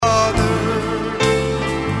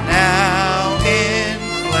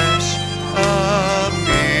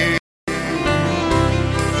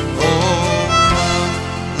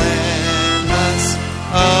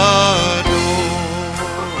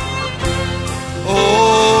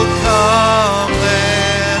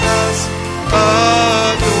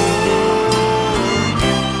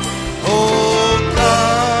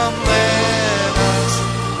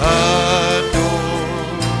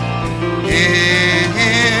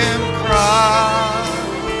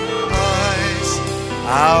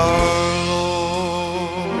our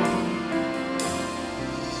Lord.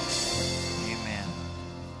 Amen.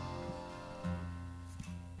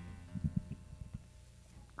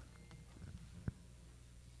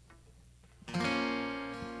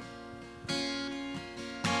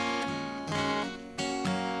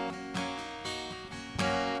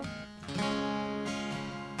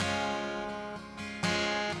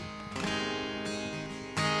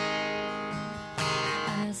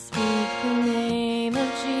 I speak the name of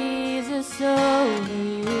Jesus over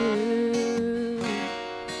you.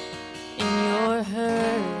 In your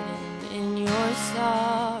hurt and in your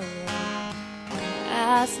sorrow, I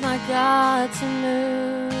ask my God to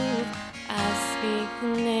move. I speak the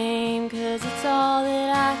name 'cause it's all that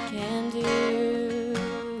I can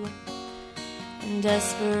do. In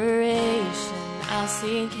desperation, I'll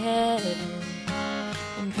seek heaven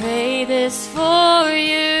and pray this for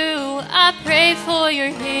you. I pray for your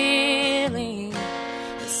healing.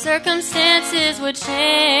 The circumstances would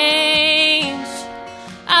change.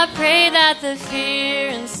 I pray that the fear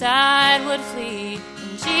inside would flee.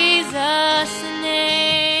 In Jesus'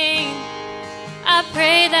 name, I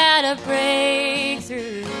pray that a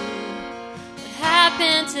breakthrough would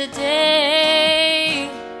happen today.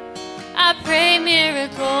 I pray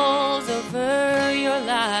miracles over your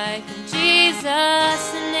life. In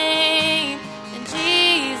Jesus' name, in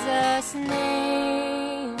Jesus'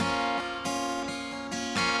 name.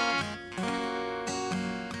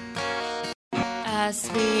 I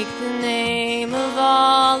speak the name of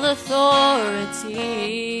all authority,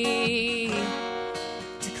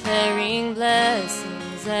 declaring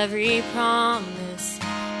blessings, every promise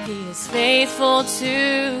He is faithful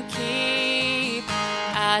to keep.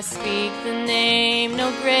 I speak the name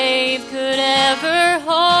no grave could ever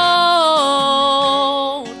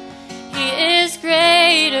hold. He is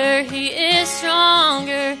greater, He is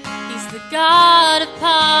stronger, He's the God of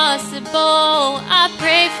possible. I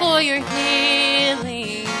pray for your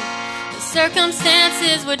healing. The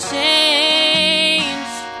circumstances would change.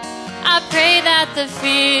 I pray that the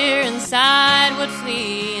fear inside would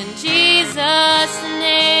flee. In Jesus'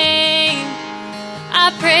 name,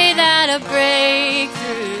 I pray that a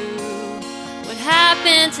breakthrough would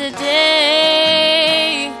happen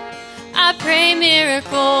today. I pray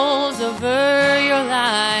miracles over your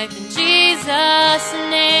life. In Jesus'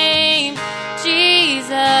 name,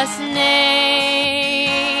 Jesus' name.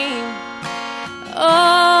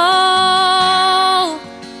 Oh,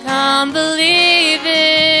 come believe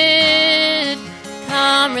it,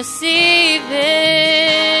 come receive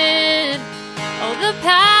it. Oh, the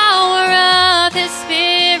power of His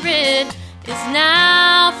Spirit is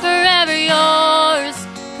now forever yours.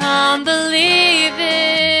 Come believe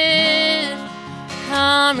it,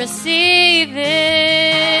 come receive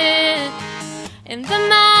it. In the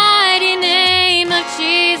mighty name of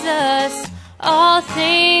Jesus, all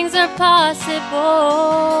things are possible.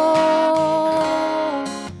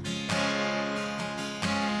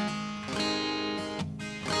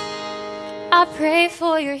 I pray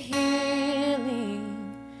for your healing.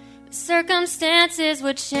 Circumstances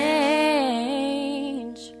would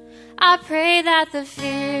change. I pray that the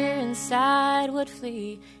fear inside would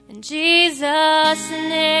flee. In Jesus'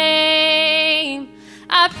 name,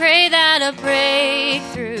 I pray that a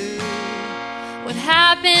breakthrough would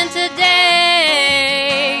happen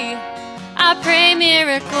today. I pray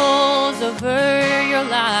miracles over your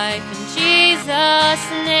life. In Jesus'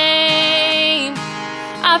 name,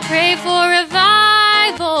 I pray for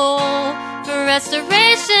revival, for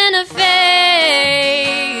restoration of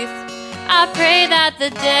faith. I pray that the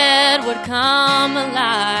dead would come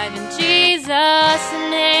alive. In Jesus'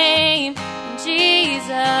 name, in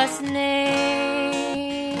Jesus'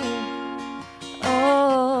 name.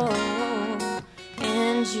 Oh,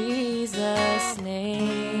 in Jesus'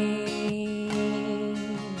 name.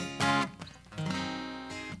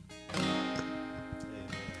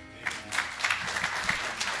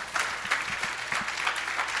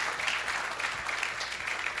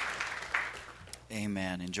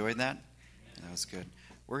 Amen. Enjoyed that? That was good.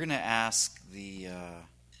 We're going to ask the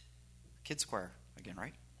kids choir again,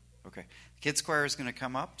 right? Okay. The kids choir is going to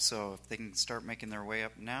come up, so if they can start making their way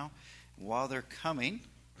up now. While they're coming,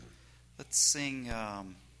 let's sing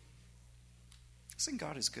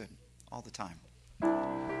God is Good all the time.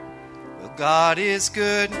 Well, God is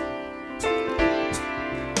good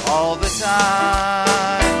all the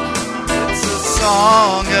time. It's a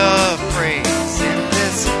song of praise in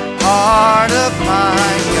this heart of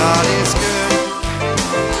mine. God is good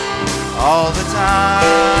all the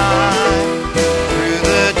time. Through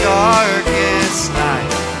the darkest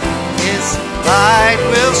night, His light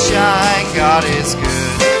will shine. God is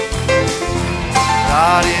good. God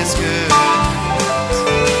God is good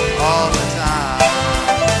all the time.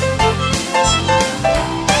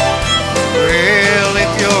 Well,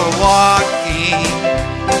 if you're walking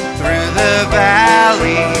through the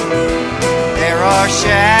valley, there are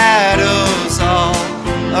shadows all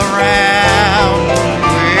around.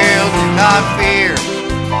 Well, do not fear.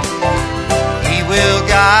 He will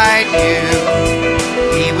guide you.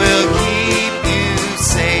 He will keep you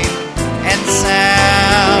safe and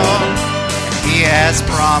sound. He has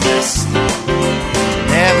promised to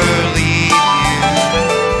never leave you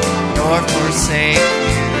nor forsake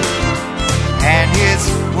you. And His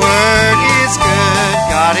word is good.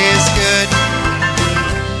 God is good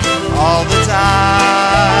all the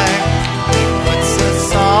time. He puts a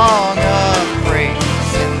song of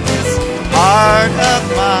praise in this heart of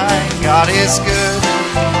mine. God is good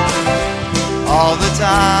all the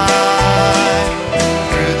time.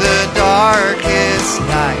 Through the darkest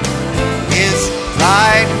night, His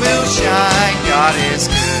light will shine. God is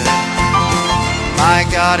good. My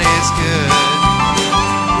God is good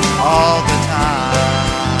all the time.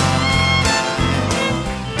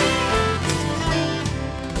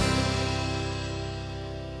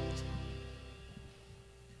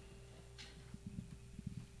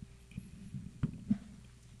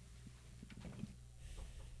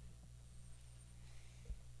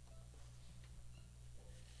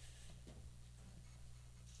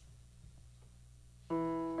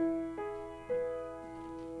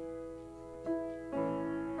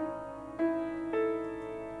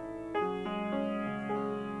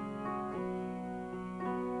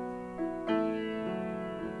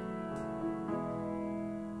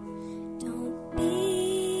 Don't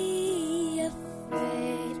be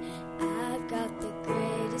afraid, I've got the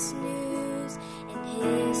greatest news in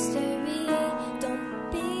history.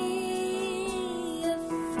 Don't be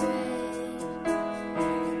afraid,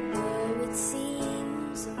 though it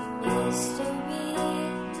seems a mystery.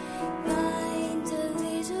 Find a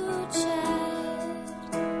little child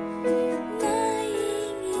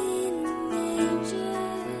lying in a manger.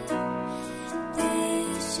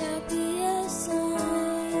 This shall be a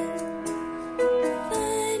sign.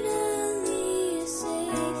 Finally, a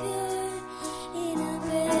Savior in a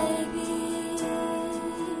baby.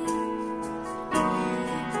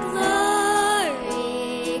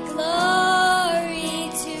 Glory, glory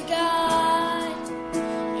to God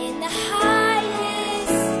in the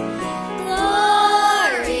highest.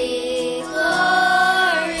 Glory,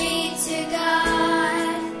 glory to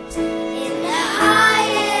God in the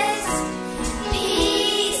highest.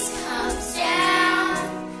 Peace comes down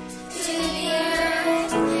to the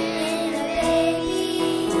earth in a baby.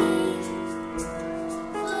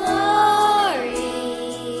 Glory,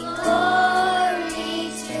 glory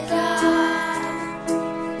to God.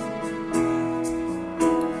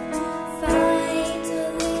 Find a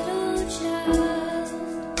little child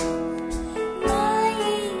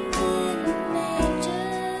lying in a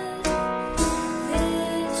manger.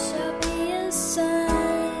 This shall be a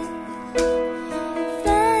sign.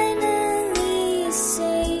 Finally, a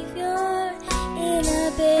Savior in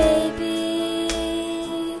a baby.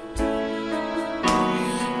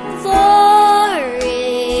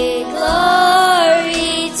 Glory,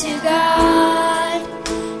 glory to God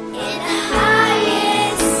in the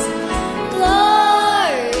highest.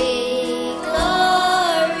 Glory,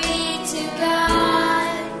 glory to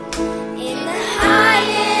God in the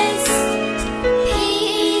highest.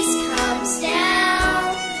 Peace comes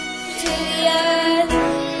down to the earth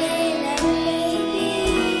in a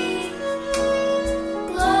baby.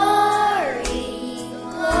 Glory,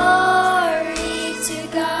 glory to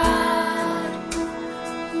God.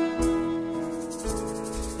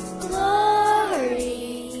 Glory,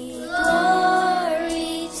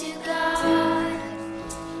 glory to God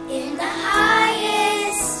in the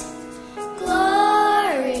highest.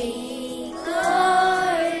 Glory,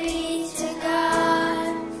 glory to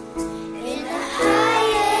God in the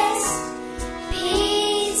highest.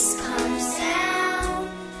 Peace comes down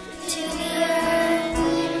to the earth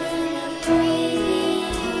in a baby.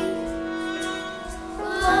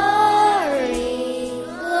 Glory,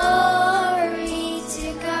 glory to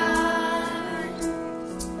God.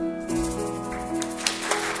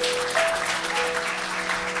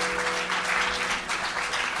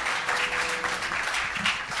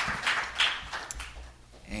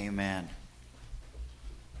 Amen.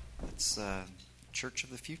 That's Church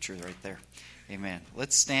of the Future right there. Amen.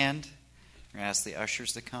 Let's stand. We're going to ask the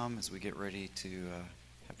ushers to come as we get ready to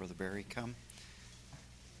have Brother Barry come.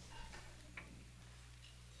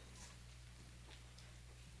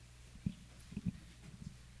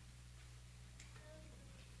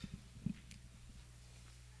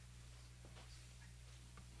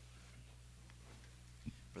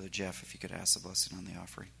 Jeff, if you could ask the blessing on the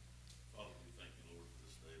offering. Father, we thank you, Lord, for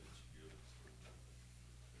this day that you give us,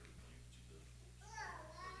 for everything that you do for us.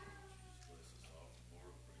 Jesus, bless this offering,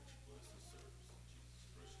 Lord. I pray that you bless this service. In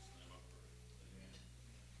Jesus' precious name I pray.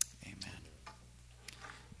 Amen.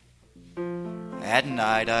 At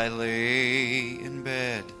night I lay in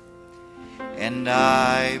bed, and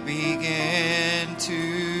I began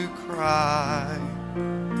to cry.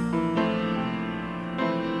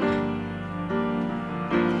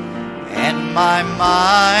 And my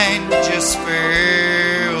mind just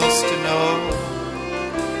fails to know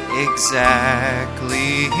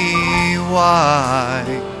exactly why.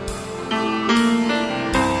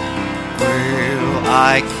 Well,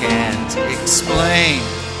 I can't explain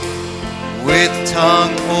with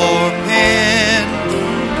tongue or pen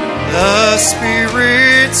the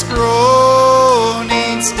Spirit's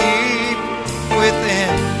groanings deep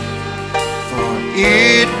within, for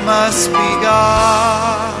it must be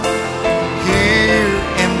God here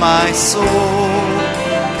in my soul,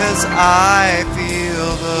 'cause I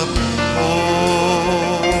feel the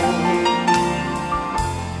pull,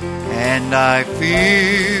 and I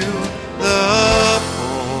feel the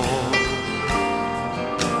pull.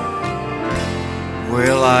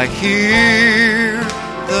 Will I hear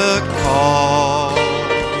the call?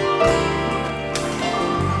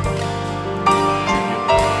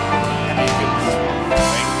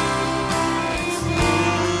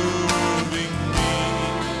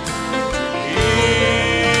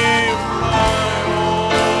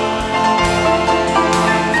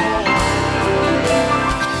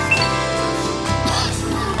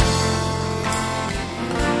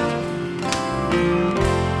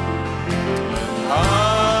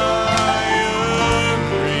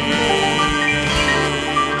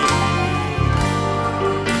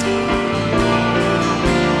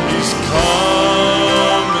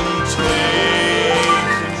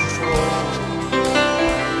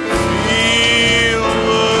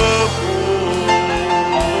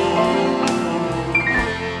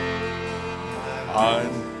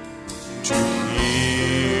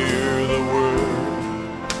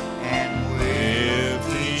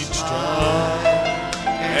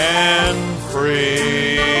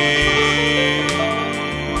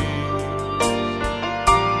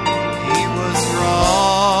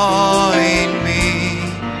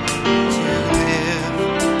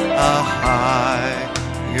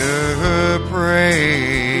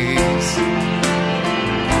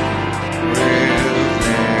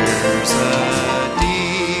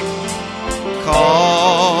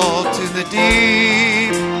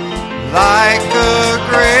 Deep, like a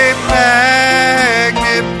great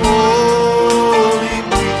magnet pulling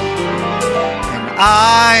me, and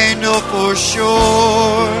I know for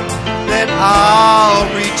sure that I'll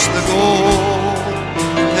reach the goal,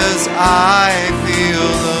 'cause I feel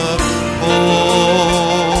the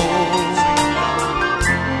pull,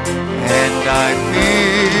 and I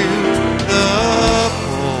feel the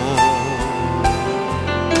pull.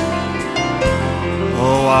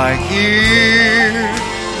 Oh, I hear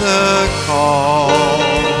the call,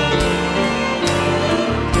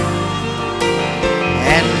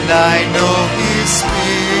 and I know His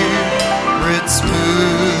Spirit's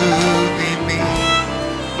moving me.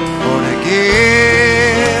 Gonna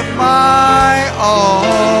give my all.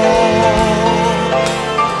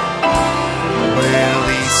 Well,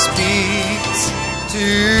 He speaks to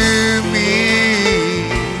me,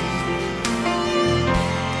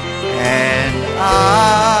 and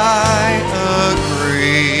I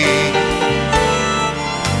agree.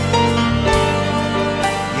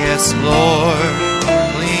 Yes, Lord,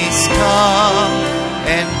 please come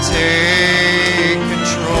and take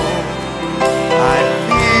control. I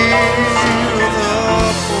feel the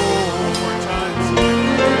pull.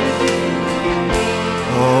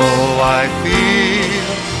 Oh, I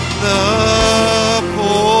feel the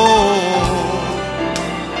pull.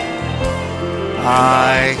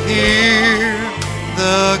 I hear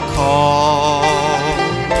the call,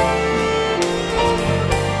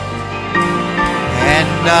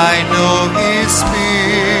 and I know His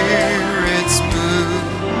Spirit's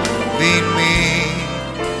moving me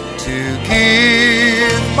to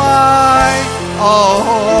give my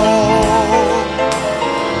all,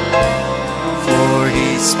 for He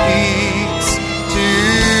speaks to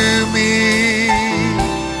me,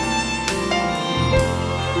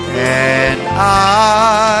 and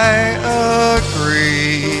I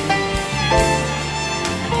agree.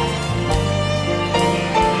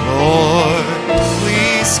 Lord,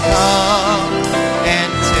 please come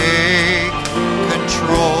and take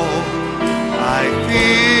control. I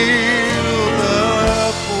feel the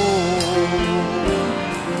pull.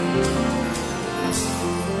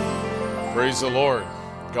 Praise the Lord.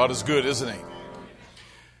 God is good, isn't He?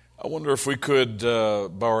 I wonder if we could bow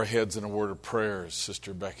our heads in a word of prayer as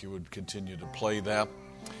Sister Becky would continue to play that.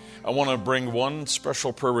 I want to bring one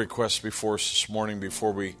special prayer request before us this morning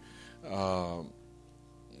before we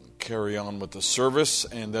carry on with the service,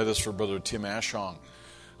 and that is for Brother Tim Ashong.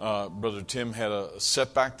 Brother Tim had a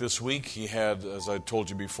setback this week. He had, as I told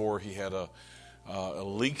you before, he had a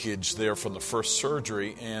leakage there from the first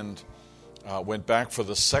surgery, and went back for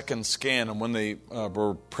the second scan. And when they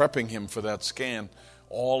were prepping him for that scan,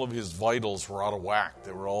 all of his vitals were out of whack.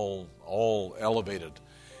 They were all elevated.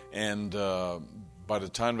 And by the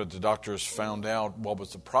time that the doctors found out what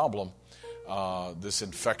was the problem, this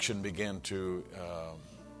infection began to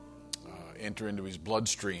enter into his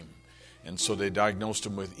bloodstream. And so they diagnosed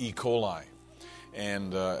him with E. coli.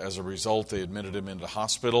 And as a result, they admitted him into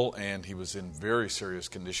hospital, and he was in very serious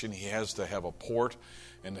condition. He has to have a port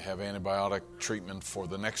and to have antibiotic treatment for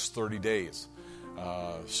the next 30 days.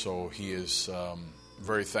 So he is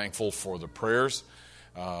very thankful for the prayers,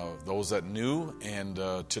 those that knew. And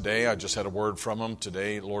today, I just had a word from him.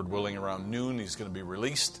 Today, Lord willing, around noon, he's going to be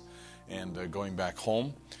released and going back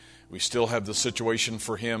home. We still have the situation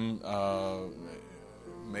for him,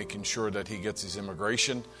 making sure that he gets his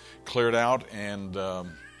immigration cleared out, and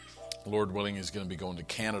Lord willing, he's going to be going to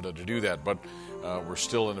Canada to do that. But we're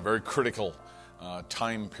still in a very critical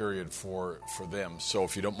time period for them. So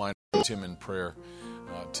if you don't mind, put him in prayer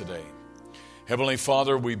today. Heavenly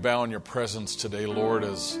Father, we bow in your presence today, Lord,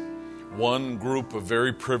 as one group of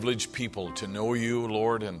very privileged people to know you,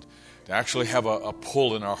 Lord, and to actually have a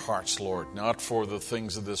pull in our hearts, Lord, not for the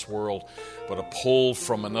things of this world, but a pull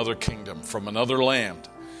from another kingdom, from another land.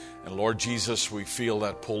 And Lord Jesus, we feel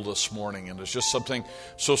that pull this morning, and there's just something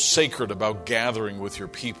so sacred about gathering with your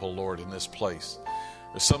people, Lord, in this place.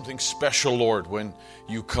 There's something special, Lord, when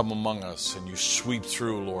you come among us and you sweep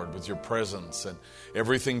through, Lord, with your presence, and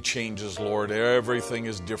everything changes, Lord. Everything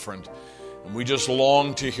is different, and we just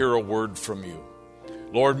long to hear a word from you.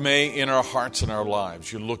 Lord, may in our hearts and our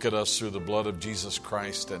lives you look at us through the blood of Jesus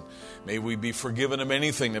Christ, and may we be forgiven of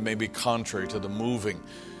anything that may be contrary to the moving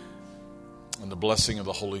and the blessing of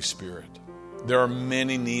the Holy Spirit. There are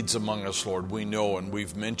many needs among us, Lord, we know, and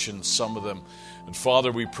we've mentioned some of them. And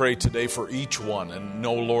Father, we pray today for each one, and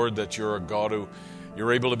know, Lord, that you're a God who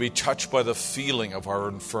you're able to be touched by the feeling of our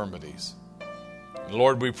infirmities. And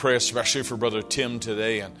Lord, we pray especially for Brother Tim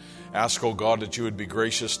today, and ask, oh God, that you would be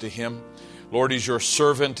gracious to him. Lord, he's your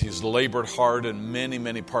servant. He's labored hard in many,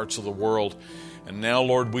 many parts of the world. And now,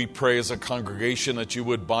 Lord, we pray as a congregation that you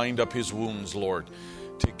would bind up his wounds, Lord.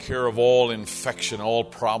 Take care of all infection, all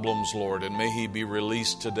problems, Lord, and may he be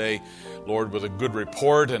released today, Lord, with a good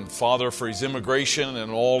report. And Father, for his immigration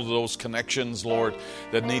and all of those connections, Lord,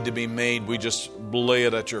 that need to be made, we just lay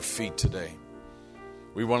it at your feet today.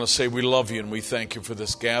 We want to say we love you and we thank you for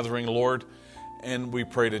this gathering, Lord, and we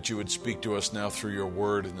pray that you would speak to us now through your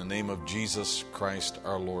word. In the name of Jesus Christ,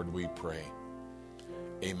 our Lord, we pray.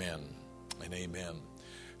 Amen and amen.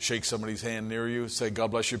 Shake somebody's hand near you. Say, God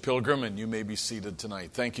bless you, pilgrim, and you may be seated tonight.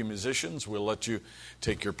 Thank you, musicians. We'll let you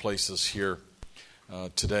take your places here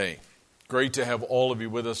today. Great to have all of you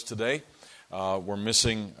with us today. We're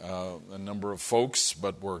missing a number of folks,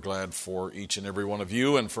 but we're glad for each and every one of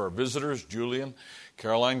you. And for our visitors, Julian,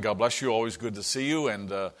 Caroline, God bless you. Always good to see you. And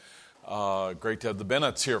great to have the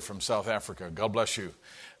Bennetts here from South Africa. God bless you.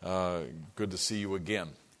 Good to see you again.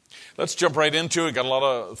 Let's jump right into it. We've got a lot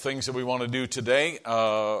of things that we want to do today.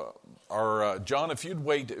 John, if you'd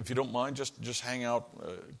wait, if you don't mind, just hang out,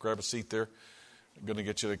 grab a seat there. I'm going to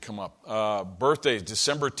get you to come up. Birthdays,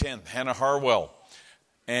 December 10th, Hannah Harwell.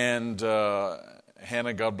 And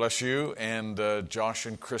Hannah, God bless you. And Josh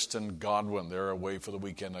and Kristen Godwin, they're away for the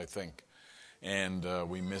weekend, I think. And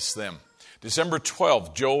we miss them. December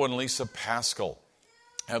 12th, Joe and Lisa Pascal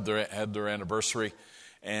had their anniversary.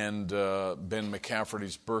 And Ben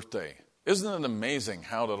McCafferty's birthday. Isn't it amazing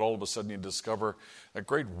how that all of a sudden you discover a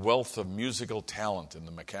great wealth of musical talent in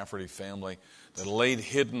the McCafferty family that laid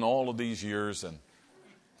hidden all of these years? And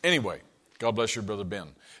anyway, God bless your brother Ben.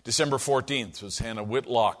 December 14th was Hannah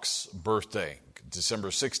Whitlock's birthday. December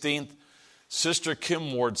 16th, Sister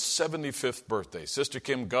Kim Ward's 75th birthday. Sister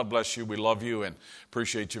Kim, God bless you. We love you and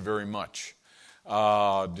appreciate you very much.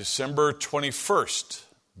 December 21st,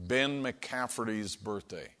 Ben McCafferty's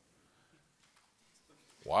birthday.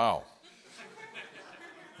 Wow.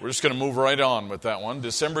 We're just going to move right on with that one.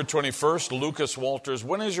 December 21st, Lucas Walters.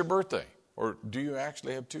 When is your birthday? Or do you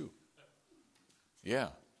actually have two? Yeah.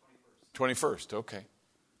 21st, okay.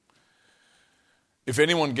 If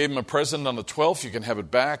anyone gave him a present on the 12th, you can have it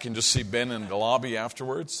back and just see Ben in the lobby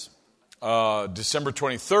afterwards. December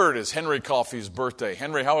 23rd is Henry Coffey's birthday.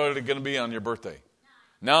 Henry, how old are you going to be on your birthday?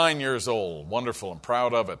 9 years old. Wonderful. I'm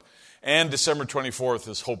proud of it. And December 24th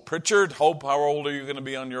is Hope Pritchard. Hope, how old are you going to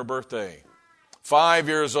be on your birthday? 5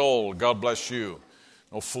 years old. God bless you.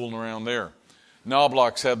 No fooling around there.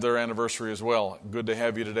 Knoblauchs have their anniversary as well. Good to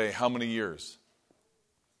have you today. How many years?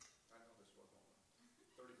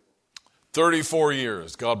 34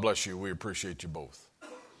 years. God bless you. We appreciate you both.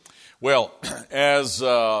 Well, as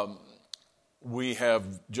we have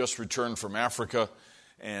just returned from Africa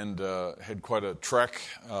and had quite a trek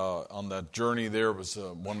on that journey there. It was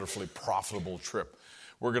a wonderfully profitable trip.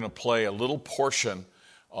 We're going to play a little portion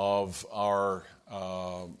of our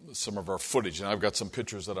some of our footage. And I've got some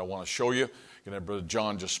pictures that I want to show you. I'm going to have Brother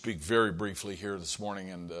John just speak very briefly here this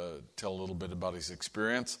morning and tell a little bit about his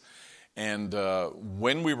experience. And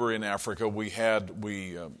when we were in Africa, we had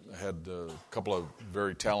a couple of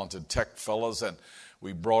very talented tech fellas, and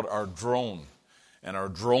we brought our drone. And our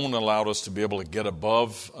drone allowed us to be able to get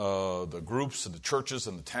above the groups and the churches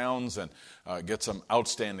and the towns and get some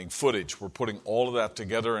outstanding footage. We're putting all of that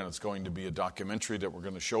together, and it's going to be a documentary that we're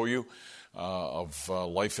going to show you of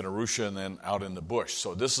life in Arusha and then out in the bush.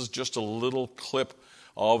 So this is just a little clip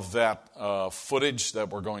of that footage that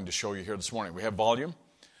we're going to show you here this morning. We have volume?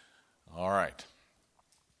 All right.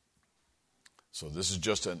 So this is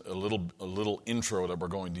just a little intro that we're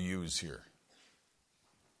going to use here.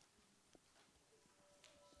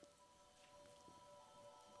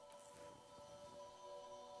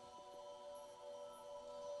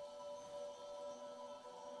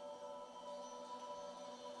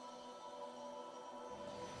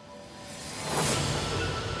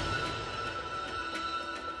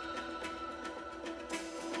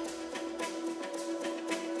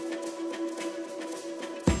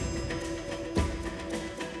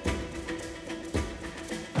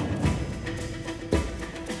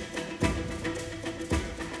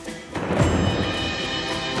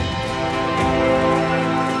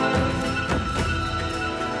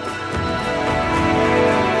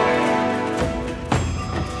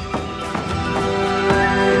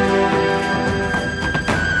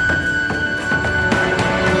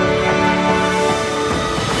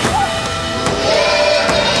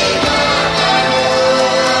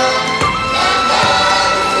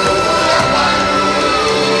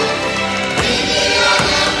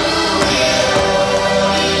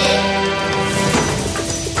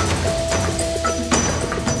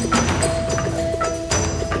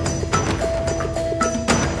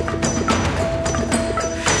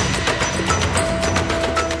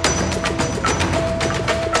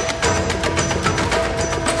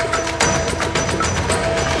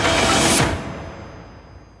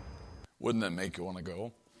 Wouldn't that make you want to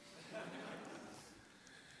go?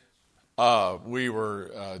 We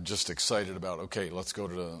were just excited about, okay, let's go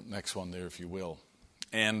to the next one there, if you will.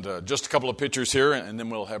 And just a couple of pictures here, and then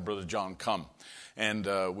we'll have Brother John come. And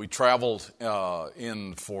we traveled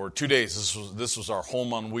in for 2 days. This was our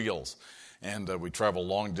home on wheels. And we traveled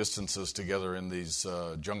long distances together in these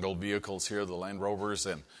jungle vehicles here, the Land Rovers.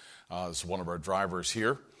 And this is one of our drivers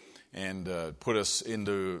here. And put us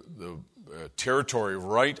into the territory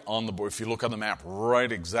right on the border. If you look on the map, right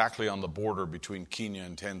exactly on the border between Kenya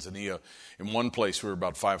and Tanzania. In one place, we were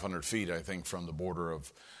about 500 feet, I think, from the border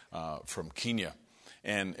of from Kenya.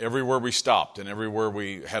 And everywhere we stopped and everywhere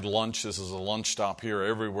we had lunch, this is a lunch stop here,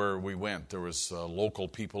 everywhere we went, there was local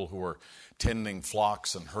people who were tending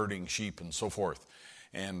flocks and herding sheep and so forth.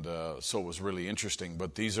 And so it was really interesting.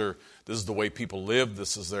 But this is the way people live.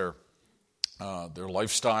 This is their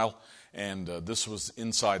lifestyle. And this was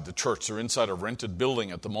inside the church. They're inside a rented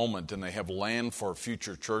building at the moment, and they have land for a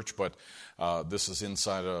future church, but this is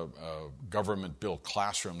inside a government-built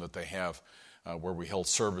classroom that they have where we held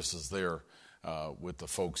services there with the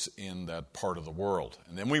folks in that part of the world.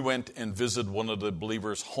 And then we went and visited one of the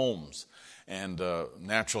believers' homes, and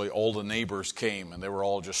naturally all the neighbors came, and they were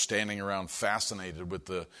all just standing around fascinated with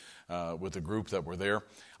the group that were there.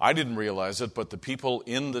 I didn't realize it, but the people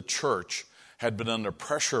in the church had been under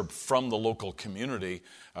pressure from the local community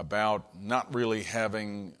about not really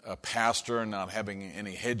having a pastor, not having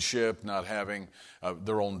any headship, not having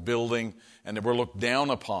their own building, and they were looked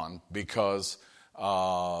down upon because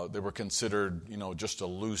they were considered, just a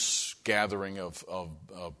loose gathering of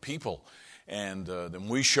people. And then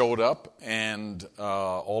we showed up, and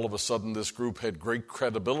all of a sudden this group had great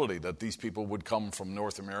credibility that these people would come from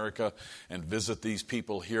North America and visit these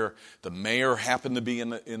people here. The mayor happened to be in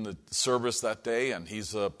the service that day, and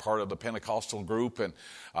he's a part of the Pentecostal group, and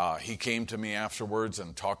he came to me afterwards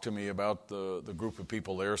and talked to me about the group of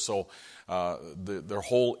people there. So their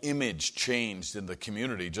whole image changed in the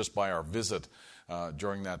community just by our visit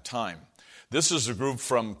during that time. This is a group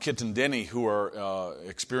from Kitendeni who are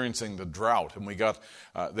experiencing the drought, and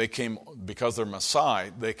they came, because they're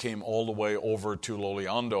Maasai, they came all the way over to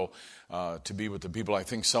Loliondo to be with the people. I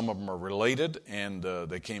think some of them are related, and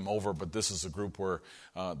they came over, but this is a group where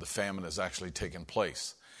the famine has actually taken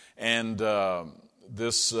place. And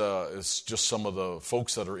this is just some of the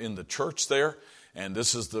folks that are in the church there, and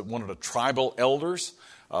this is one of the tribal elders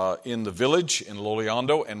in the village in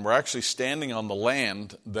Loliondo, and we're actually standing on the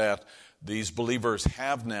land that these believers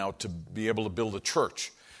have now to be able to build a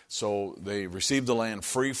church. So they received the land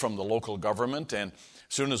free from the local government, and as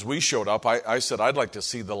soon as we showed up, I said, I'd like to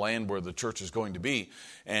see the land where the church is going to be.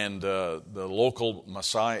 And the local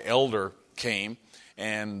Maasai elder came,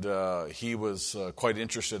 and he was quite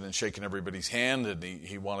interested in shaking everybody's hand, and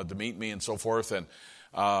he wanted to meet me and so forth. And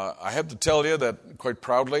I have to tell you that quite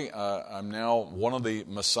proudly, I'm now one of the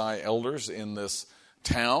Maasai elders in this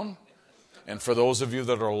town. And for those of you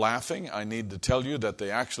that are laughing, I need to tell you that they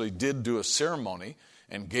actually did do a ceremony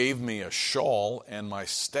and gave me a shawl and my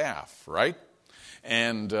staff, right?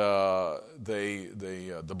 And the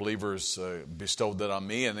believers bestowed that on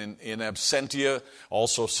me. And in absentia,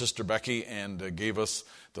 also Sister Becky, and gave us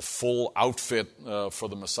the full outfit for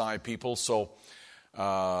the Maasai people. So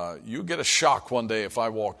you get a shock one day if I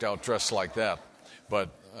walked out dressed like that. But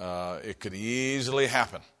it could easily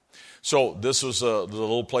happen. So this was the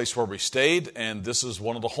little place where we stayed, and this is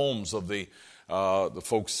one of the homes of the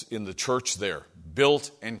folks in the church there, built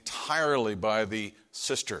entirely by the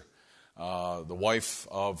sister, the wife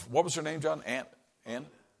of, what was her name, John? Ann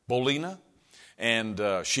Bolina? And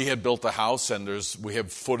she had built the house, and we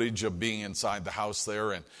have footage of being inside the house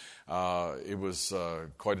there, and it was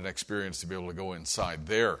quite an experience to be able to go inside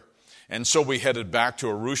there. And so we headed back to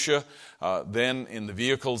Arusha, then in the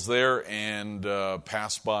vehicles there, and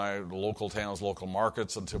passed by the local towns, local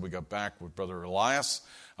markets, until we got back with Brother Elias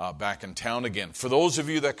back in town again. For those of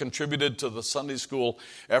you that contributed to the Sunday school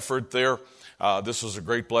effort there, this was a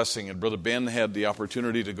great blessing. And Brother Ben had the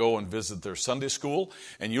opportunity to go and visit their Sunday school.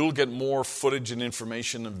 And you'll get more footage and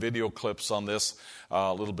information and video clips on this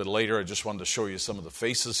a little bit later. I just wanted to show you some of the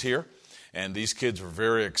faces here. And these kids were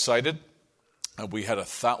very excited. We had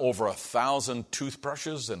over 1,000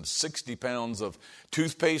 toothbrushes and 60 pounds of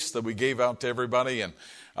toothpaste that we gave out to everybody, and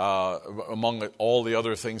among all the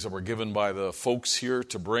other things that were given by the folks here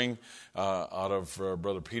to bring out of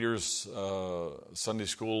Brother Peter's Sunday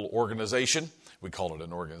school organization. We call it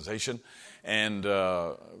an organization. And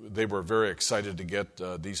they were very excited to get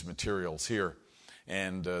these materials here.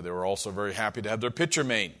 And they were also very happy to have their picture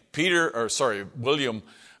made. William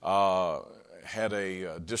had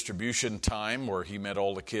a distribution time where he met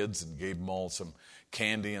all the kids and gave them all some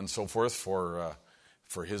candy and so forth for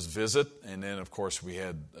his visit. And then, of course, we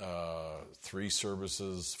had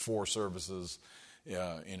 4 services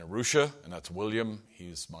in Arusha, and that's William.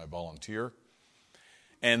 He's my volunteer.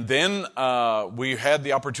 And then we had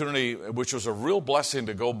the opportunity, which was a real blessing,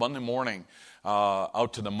 to go Monday morning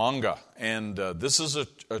out to Namanga. And this is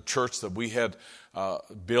a church that we had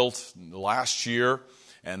built last year.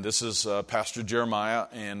 And this is Pastor Jeremiah,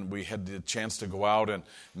 and we had the chance to go out and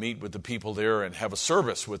meet with the people there and have a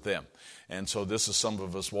service with them. And so this is some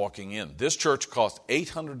of us walking in. This church cost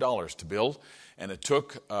 $800 to build, and it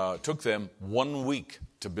took them 1 week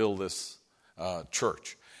to build this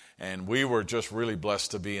church. And we were just really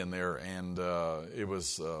blessed to be in there, and it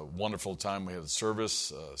was a wonderful time. We had a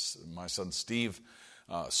service. My son Steve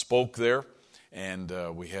spoke there, and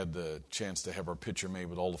we had the chance to have our picture made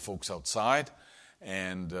with all the folks outside.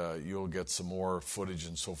 And you'll get some more footage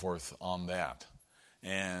and so forth on that.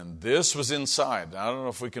 And this was inside. I don't know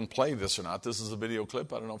if we can play this or not. This is a video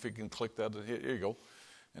clip. I don't know if you can click that. Here you go.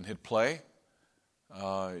 And hit play.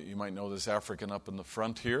 You might know this African up in the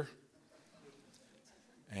front here.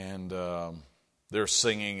 And they're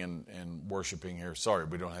singing and worshiping here. Sorry,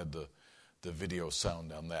 we don't have the video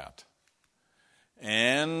sound on that.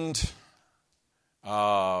 And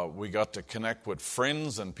we got to connect with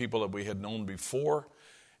friends and people that we had known before,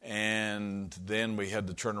 and then we had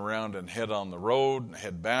to turn around and head on the road, and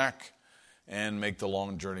head back, and make the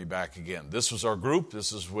long journey back again. This was our group.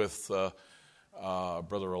 This is with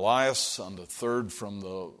Brother Elias on the third from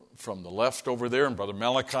the left over there, and Brother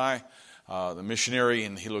Malachi, the missionary,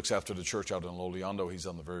 and he looks after the church out in Loliondo. He's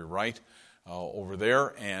on the very right over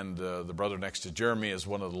there, and the brother next to Jeremy is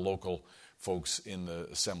one of the local folks in the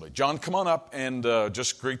assembly. John, come on up and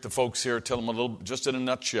just greet the folks here. Tell them a little, just in a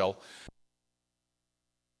nutshell.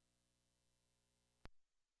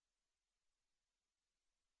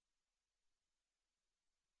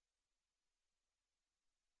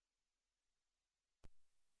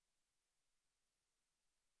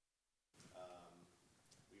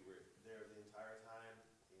 We were there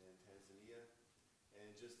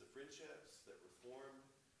friendships that were formed,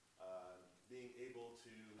 being able to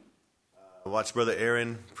watch Brother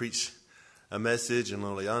Aaron preach a message in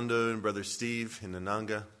Loliando, and Brother Steve in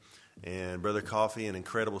Nananga, and Brother Coffee, an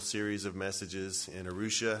incredible series of messages in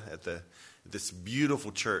Arusha at this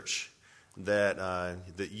beautiful church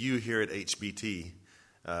that you here at HBT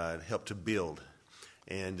helped to build.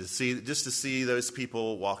 And to see those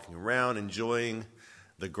people walking around, enjoying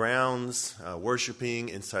the grounds, worshiping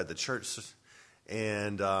inside the church,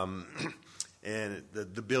 and the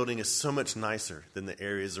building is so much nicer than the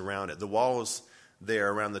areas around it. The walls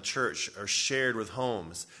there around the church are shared with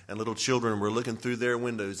homes, and little children were looking through their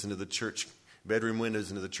windows into the church, bedroom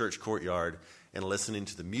windows into the church courtyard, and listening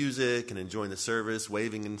to the music and enjoying the service,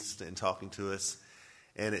 waving and talking to us.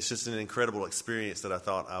 And it's just an incredible experience that I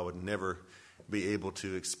thought I would never be able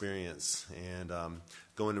to experience. And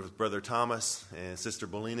going with Brother Thomas and Sister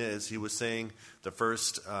Bolina, as he was saying, the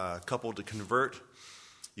first couple to convert.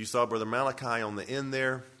 You saw Brother Malachi on the end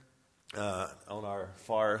there, on our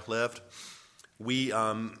far left.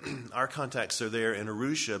 Our contacts are there in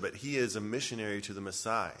Arusha, but he is a missionary to the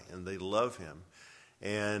Maasai, and they love him.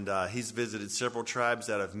 And he's visited several tribes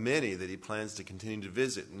out of many that he plans to continue to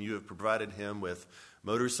visit. And you have provided him with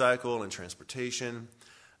motorcycle and transportation.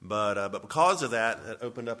 But because of that, it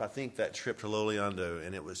opened up, I think, that trip to Loliando,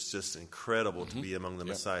 and it was just incredible to be among the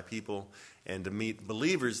Maasai people and to meet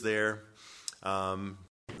believers there.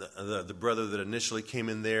 The brother that initially came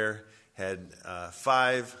in there had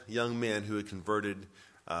 5 young men who had converted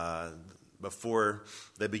before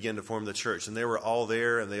they began to form the church. And they were all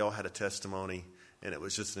there, and they all had a testimony, and it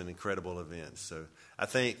was just an incredible event. So I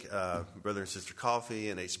thank Brother and Sister Coffee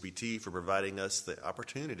and HBT for providing us the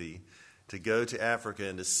opportunity to go to Africa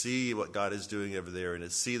and to see what God is doing over there and to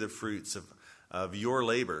see the fruits of your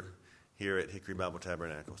labor here at Hickory Bible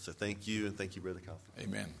Tabernacle. So thank you, and thank you, Brother Coffee.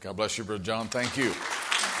 Amen. God bless you, Brother John. Thank you.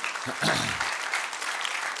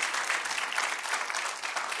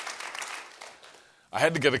 I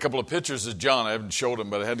had to get a couple of pictures of John. I haven't showed him,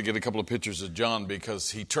 but I had to get a couple of pictures of John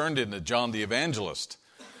because he turned into John the Evangelist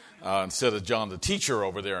instead of John the Teacher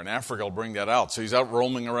over there in Africa. I'll bring that out. So he's out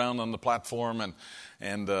roaming around on the platform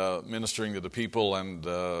and ministering to the people, and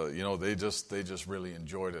they just really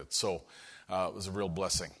enjoyed it. So it was a real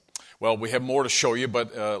blessing. Well, we have more to show you,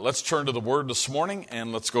 but let's turn to the Word this morning,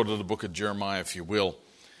 and let's go to the book of Jeremiah, if you will.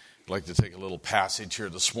 I'd like to take a little passage here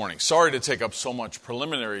this morning. Sorry to take up so much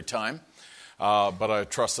preliminary time. But I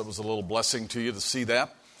trust it was a little blessing to you to see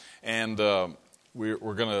that. And we're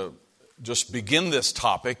going to just begin this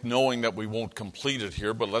topic knowing that we won't complete it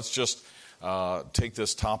here. But let's just take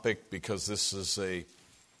this topic because this is a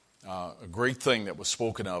great thing that was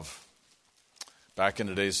spoken of back in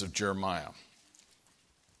the days of Jeremiah.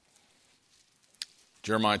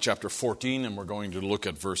 Jeremiah chapter 14, and we're going to look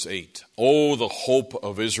at verse 8. Oh, the hope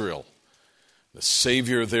of Israel, the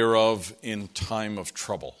Savior thereof in time of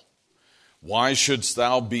trouble. Why shouldst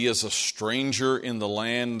thou be as a stranger in the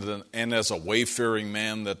land and as a wayfaring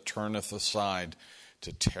man that turneth aside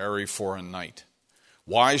to tarry for a night?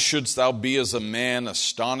 Why shouldst thou be as a man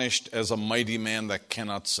astonished as a mighty man that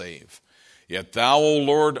cannot save? Yet thou, O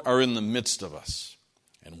Lord, are in the midst of us,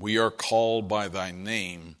 and we are called by thy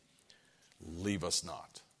name. Leave us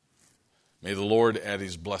not. May the Lord add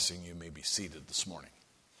his blessing. You may be seated this morning.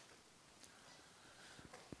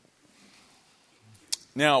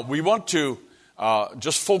 Now, we want to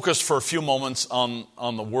just focus for a few moments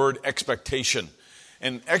on the word expectation.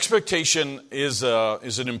 And expectation is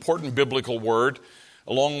an important biblical word,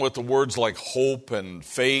 along with the words like hope and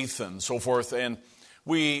faith and so forth. And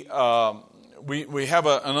we have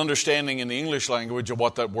an understanding in the English language of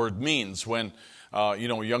what that word means. When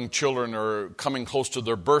young children are coming close to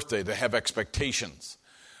their birthday, they have expectations.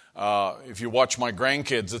 If you watch my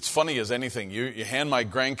grandkids, it's funny as anything. You hand my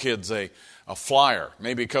grandkids a flyer.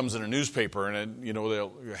 Maybe it comes in a newspaper, and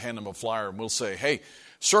they'll hand them a flyer, and we'll say, "Hey,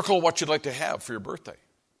 circle what you'd like to have for your birthday."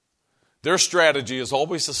 Their strategy is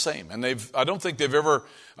always the same, and I don't think they've ever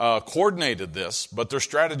coordinated this, but their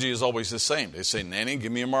strategy is always the same. They say, "Nanny,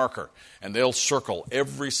 give me a marker," and they'll circle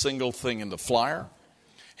every single thing in the flyer,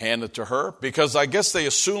 hand it to her, because I guess they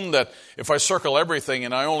assume that if I circle everything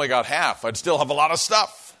and I only got half, I'd still have a lot of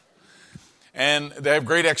stuff. And they have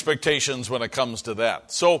great expectations when it comes to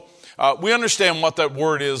that. So we understand what that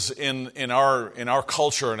word is in our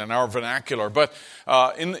culture and in our vernacular. But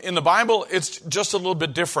in the Bible, it's just a little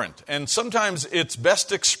bit different. And sometimes it's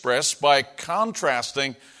best expressed by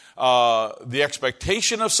contrasting the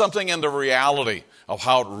expectation of something and the reality of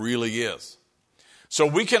how it really is. So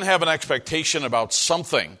we can have an expectation about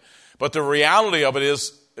something, but the reality of it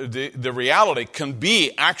is the reality can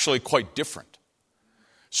be actually quite different.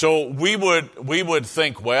 So we would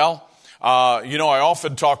think, well, I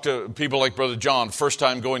often talk to people like Brother John, first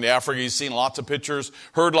time going to Africa. He's seen lots of pictures,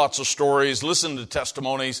 heard lots of stories, listened to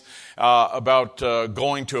testimonies about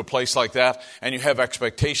going to a place like that, and you have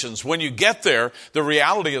expectations. When you get there, the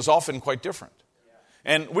reality is often quite different.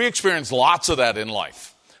 And we experience lots of that in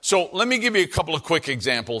life. So let me give you a couple of quick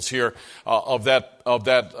examples here of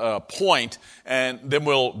that point, and then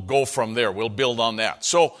we'll go from there. We'll build on that.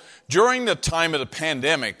 So during the time of the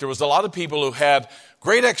pandemic, there was a lot of people who had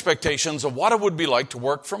great expectations of what it would be like to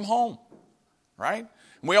work from home, right?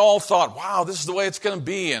 And we all thought, wow, this is the way it's going to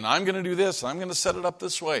be, and I'm going to do this, and I'm going to set it up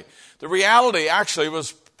this way. The reality actually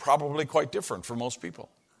was probably quite different for most people.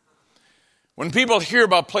 When people hear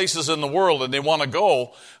about places in the world and they want to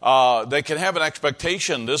go, they can have an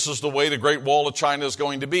expectation, this is the way the Great Wall of China is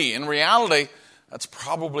going to be. In reality, that's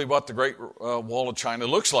probably what the Great Wall of China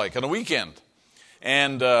looks like on a weekend.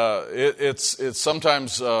 And it's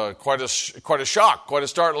sometimes quite a shock, quite a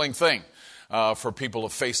startling thing for people to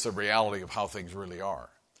face the reality of how things really are.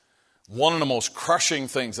 One of the most crushing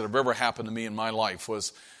things that have ever happened to me in my life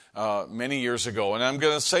was many years ago. And I'm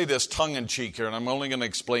going to say this tongue-in-cheek here, and I'm only going to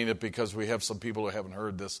explain it because we have some people who haven't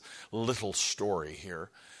heard this little story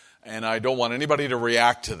here. And I don't want anybody to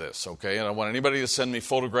react to this, okay? And I don't want anybody to send me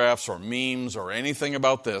photographs or memes or anything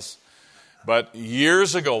about this. But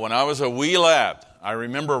years ago, when I was a wee lad, I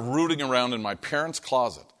remember rooting around in my parents'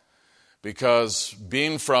 closet because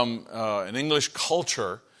being from an English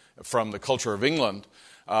culture, from the culture of England,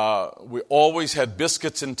 we always had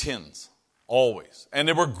biscuits in tins, always. And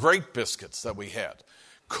they were great biscuits that we had,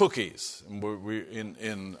 cookies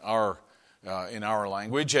in our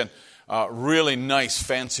language, and really nice,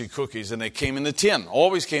 fancy cookies. And they came in the tin,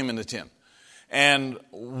 always came in the tin. And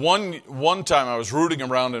one time I was rooting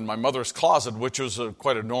around in my mother's closet, which was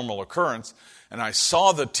quite a normal occurrence, and I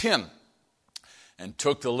saw the tin and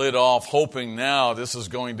took the lid off, hoping now this is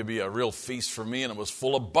going to be a real feast for me, and it was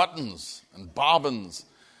full of buttons and bobbins.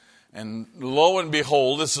 And lo and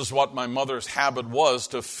behold, this is what my mother's habit was,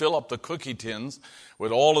 to fill up the cookie tins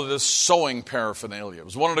with all of this sewing paraphernalia. It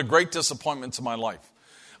was one of the great disappointments of my life.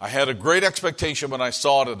 I had a great expectation when I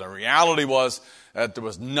saw it, and the reality was that there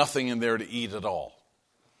was nothing in there to eat at all.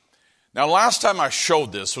 Now, last time I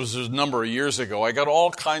showed this was a number of years ago. I got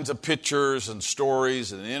all kinds of pictures and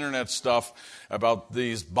stories and internet stuff about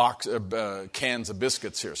these cans of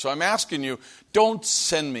biscuits here. So I'm asking you, don't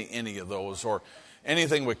send me any of those or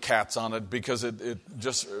anything with cats on it, because it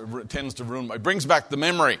just tends to ruin it brings back the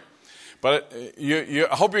memory. But I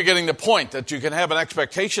hope you're getting the point that you can have an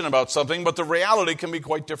expectation about something, but the reality can be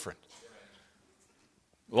quite different.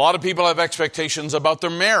 A lot of people have expectations about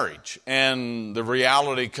their marriage, and the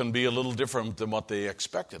reality can be a little different than what they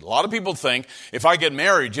expected. A lot of people think, if I get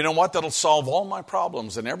married, you know what, that'll solve all my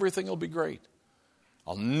problems and everything will be great.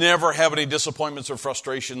 I'll never have any disappointments or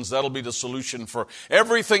frustrations. That'll be the solution for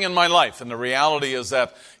everything in my life. And the reality is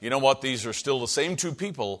that, you know what, these are still the same two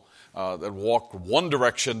people that walked one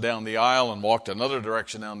direction down the aisle and walked another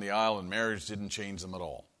direction down the aisle, and marriage didn't change them at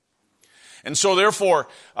all. And so therefore,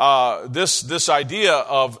 this idea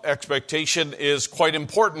of expectation is quite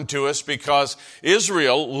important to us, because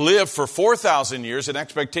Israel lived for 4,000 years in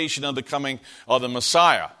expectation of the coming of the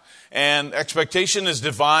Messiah. And expectation is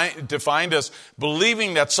defined as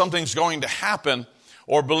believing that something's going to happen,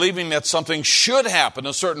 or believing that something should happen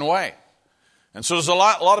a certain way. And so there's a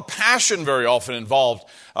lot of passion very often involved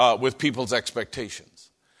with people's expectations.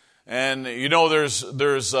 And you know, there's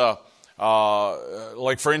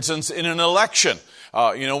like for instance, in an election,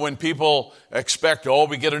 when people expect,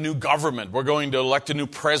 we get a new government, we're going to elect a new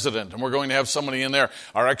president, and we're going to have somebody in there.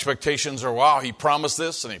 Our expectations are, wow, he promised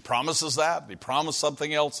this, and he promises that, and he promised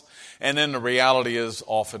something else, and then the reality is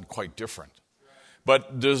often quite different.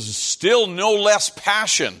 But there's still no less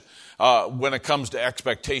passion when it comes to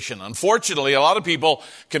expectation. Unfortunately, a lot of people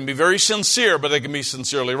can be very sincere, but they can be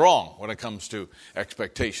sincerely wrong when it comes to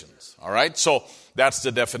expectations. All right? So that's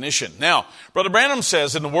the definition. Now, Brother Branham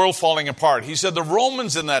says in The World Falling Apart, he said the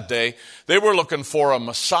Romans in that day, they were looking for a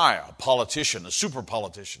Messiah, a politician, a super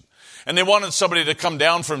politician. And they wanted somebody to come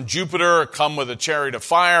down from Jupiter, come with a chariot of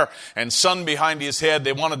fire and sun behind his head.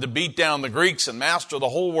 They wanted to beat down the Greeks and master the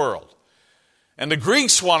whole world. And the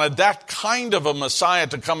Greeks wanted that kind of a Messiah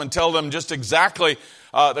to come and tell them just exactly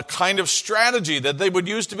the kind of strategy that they would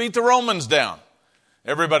use to beat the Romans down.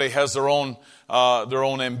 Everybody has their own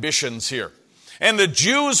ambitions here. And the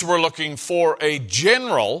Jews were looking for a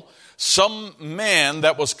general, some man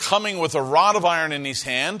that was coming with a rod of iron in his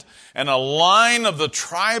hand and a line of the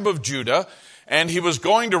tribe of Judah, and he was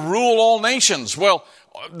going to rule all nations. Well,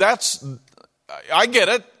 I get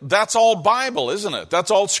it. That's all Bible, isn't it? That's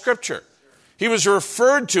all Scripture. He was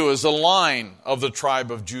referred to as the Lion of the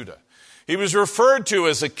tribe of Judah. He was referred to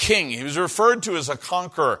as a king. He was referred to as a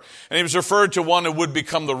conqueror. And he was referred to one who would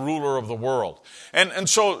become the ruler of the world. And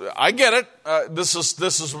so I get it. This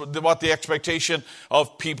is what the expectation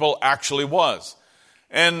of people actually was.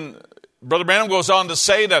 And Brother Branham goes on to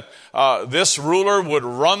say that this ruler would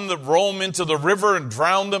run Rome into the river and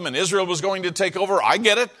drown them, and Israel was going to take over. I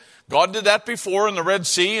get it. God did that before in the Red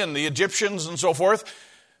Sea and the Egyptians and so forth.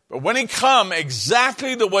 But when he come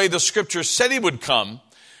exactly the way the Scripture said he would come,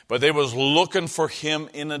 but they was looking for him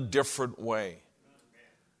in a different way.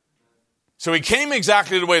 So he came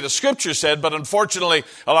exactly the way the Scripture said, but unfortunately,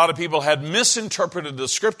 a lot of people had misinterpreted the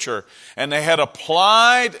Scripture, and they had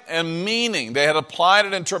applied a meaning. They had applied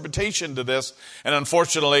an interpretation to this, and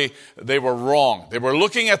unfortunately, they were wrong. They were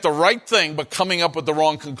looking at the right thing, but coming up with the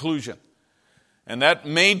wrong conclusion. And that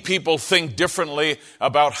made people think differently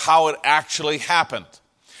about how it actually happened.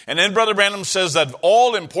 And then Brother Branham says that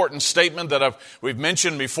all-important statement that we've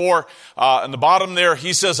mentioned before. In the bottom there,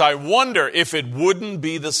 he says, I wonder if it wouldn't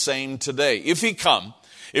be the same today. If he come,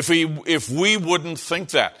 if we wouldn't think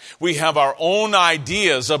that. We have our own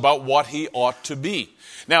ideas about what he ought to be.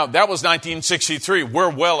 Now, that was 1963. We're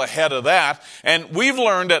well ahead of that. And we've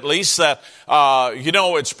learned at least that,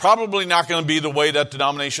 it's probably not going to be the way that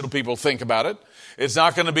denominational people think about it. It's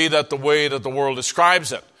not going to be the way that the world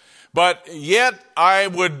describes it. But yet, I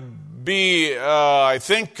would be,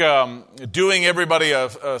 doing everybody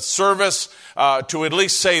a service to at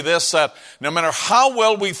least say this, that no matter how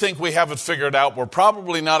well we think we have it figured out, we're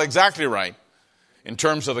probably not exactly right in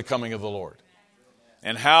terms of the coming of the Lord.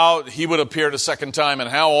 And how he would appear the second time, and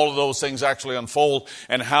how all of those things actually unfold,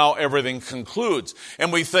 and how everything concludes.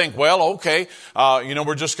 And we think, well, okay,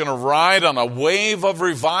 we're just going to ride on a wave of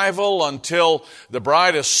revival until the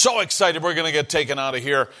bride is so excited we're going to get taken out of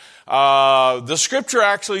here. The Scripture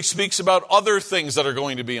actually speaks about other things that are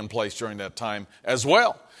going to be in place during that time as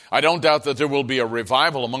well. I don't doubt that there will be a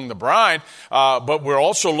revival among the bride, but we're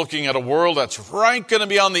also looking at a world that's right going to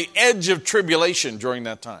be on the edge of tribulation during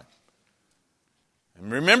that time.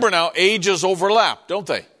 And remember now, ages overlap, don't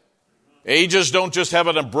they? Ages don't just have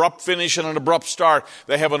an abrupt finish and an abrupt start.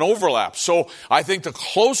 They have an overlap. So I think the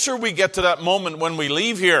closer we get to that moment when we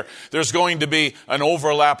leave here, there's going to be an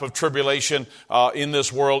overlap of tribulation in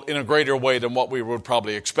this world in a greater way than what we would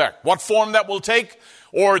probably expect. What form that will take,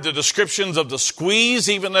 or the descriptions of the squeeze,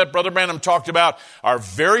 even that Brother Branham talked about, are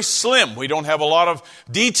very slim. We don't have a lot of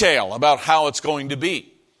detail about how it's going to be.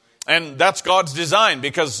 And that's God's design,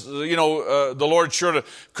 because, the Lord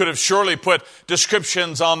could have surely put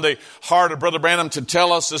descriptions on the heart of Brother Branham to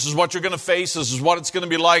tell us this is what you're going to face, this is what it's going to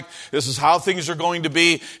be like, this is how things are going to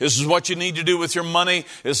be, this is what you need to do with your money,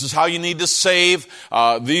 this is how you need to save,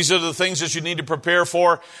 these are the things that you need to prepare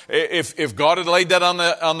for. If God had laid that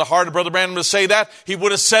on the heart of Brother Branham to say that, he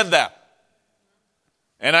would have said that.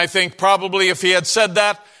 And I think probably if he had said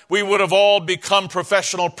that, we would have all become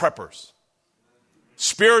professional preppers.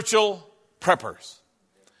 Spiritual preppers.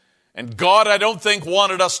 And God, I don't think,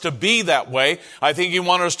 wanted us to be that way. I think he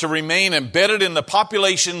wanted us to remain embedded in the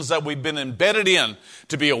populations that we've been embedded in,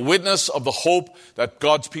 to be a witness of the hope that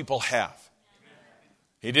God's people have.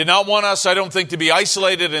 He did not want us, I don't think, to be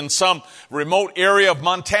isolated in some remote area of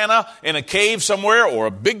Montana, in a cave somewhere, or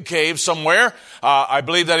a big cave somewhere. I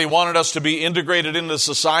believe that he wanted us to be integrated in the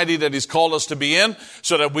society that he's called us to be in,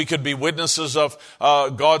 so that we could be witnesses of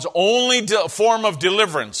God's only form of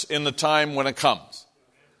deliverance in the time when it comes.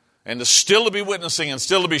 And to still to be witnessing and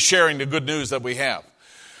still to be sharing the good news that we have.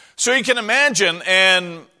 So you can imagine,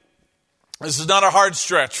 and this is not a hard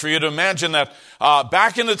stretch for you to imagine that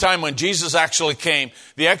back in the time when Jesus actually came,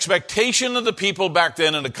 the expectation of the people back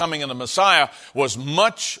then in the coming of the Messiah was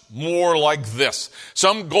much more like this.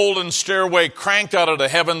 Some golden stairway cranked out of the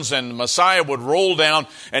heavens, and the Messiah would roll down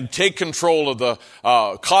and take control of the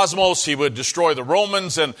cosmos. He would destroy the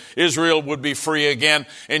Romans, and Israel would be free again,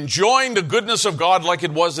 enjoying the goodness of God like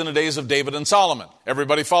it was in the days of David and Solomon.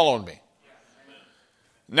 Everybody following me?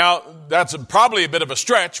 Now, that's probably a bit of a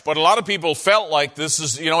stretch, but a lot of people felt like this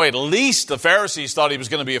is, at least the Pharisees thought he was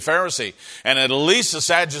going to be a Pharisee, and at least the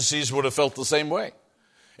Sadducees would have felt the same way.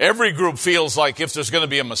 Every group feels like if there's going to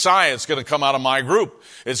be a Messiah, it's going to come out of my group.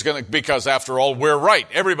 Because after all, we're right.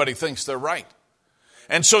 Everybody thinks they're right.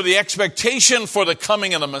 And so the expectation for the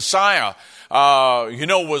coming of the Messiah,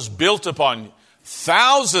 was built upon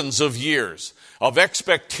thousands of years of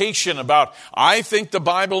expectation about, I think the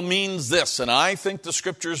Bible means this, and I think the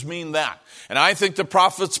Scriptures mean that, and I think the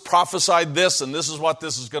prophets prophesied this, and this is what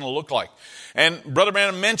this is going to look like. And Brother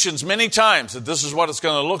Branham mentions many times that this is what it's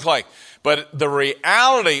going to look like, but the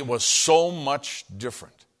reality was so much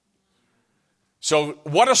different. So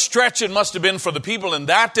what a stretch it must have been for the people in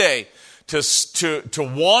that day to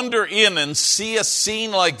wander in and see a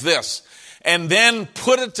scene like this, and then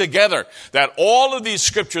put it together that all of these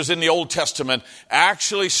scriptures in the Old Testament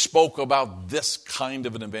actually spoke about this kind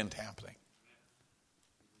of an event happening.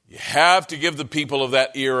 You have to give the people of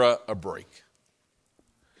that era a break.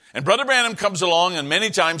 And Brother Branham comes along, and many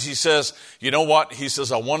times he says, you know what? He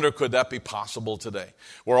says, I wonder, could that be possible today?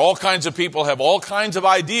 Where all kinds of people have all kinds of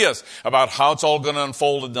ideas about how it's all going to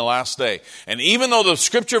unfold in the last day. And even though the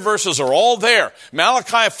scripture verses are all there,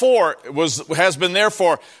 Malachi 4 has been there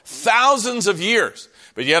for thousands of years.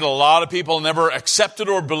 But yet a lot of people never accepted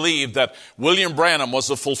or believed that William Branham was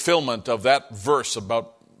the fulfillment of that verse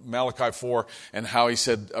about Malachi 4 and how he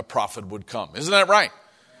said a prophet would come. Isn't that right?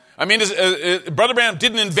 I mean, Brother Branham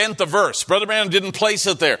didn't invent the verse. Brother Branham didn't place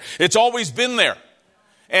it there. It's always been there.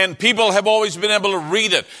 And people have always been able to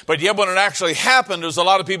read it. But yet when it actually happened, there's a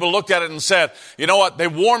lot of people looked at it and said, you know what?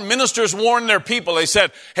 Ministers warned their people. They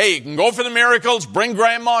said, hey, you can go for the miracles, bring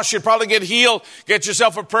grandma, she'll probably get healed, get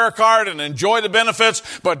yourself a prayer card and enjoy the benefits,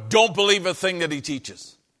 but don't believe a thing that he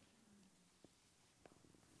teaches.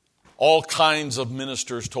 All kinds of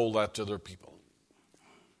ministers told that to their people.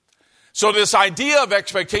 So this idea of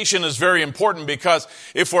expectation is very important, because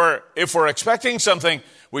if we're expecting something,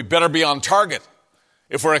 we better be on target.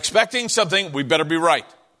 If we're expecting something, we better be right.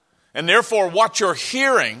 And therefore, what you're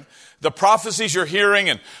hearing, the prophecies you're hearing,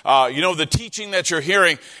 and the teaching that you're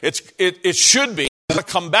hearing, it should be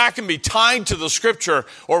come back and be tied to the scripture,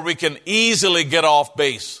 or we can easily get off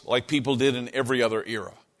base like people did in every other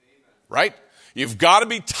era. Right? You've got to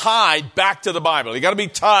be tied back to the Bible. You've got to be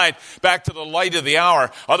tied back to the light of the hour.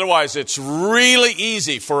 Otherwise, it's really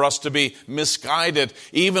easy for us to be misguided,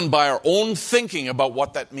 even by our own thinking about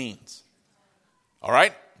what that means. All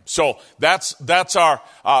right? So that's our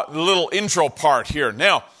little intro part here.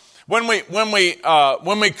 Now, when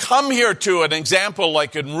we come here to an example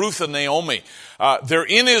like in Ruth and Naomi, they're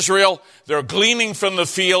in Israel, they're gleaning from the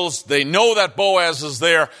fields, they know that Boaz is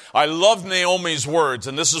there. I love Naomi's words,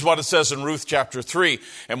 and this is what it says in Ruth chapter 3.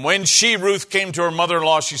 And when Ruth, came to her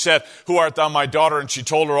mother-in-law, she said, "Who art thou, my daughter?" And she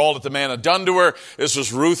told her all that the man had done to her. This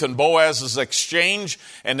was Ruth and Boaz's exchange.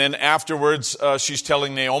 And then afterwards, she's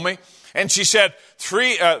telling Naomi. And she said,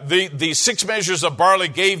 the 6 measures of barley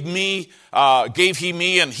gave he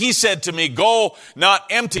me, and he said to me, go not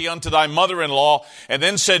empty unto thy mother-in-law. And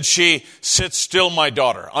then said she, sit still, my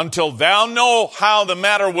daughter, until thou know how the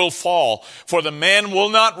matter will fall, for the man will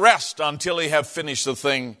not rest until he have finished the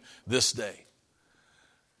thing this day.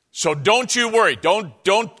 So don't you worry.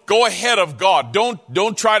 Don't go ahead of God.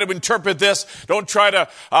 Don't try to interpret this. Don't try to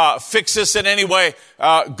fix this in any way.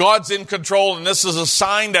 God's in control, and this is a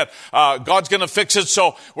sign that God's going to fix it.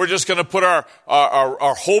 So we're just going to put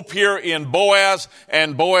our hope here in Boaz,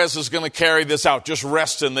 and Boaz is going to carry this out. Just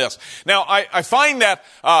rest in this. Now, I find that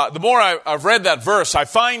the more I've read that verse, I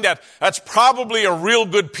find that that's probably a real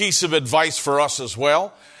good piece of advice for us as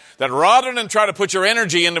well. That rather than try to put your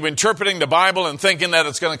energy into interpreting the Bible and thinking that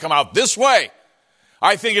it's going to come out this way,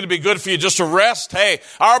 I think it'd be good for you just to rest. Hey,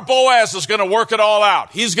 our Boaz is going to work it all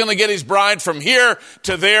out. He's going to get his bride from here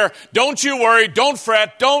to there. Don't you worry. Don't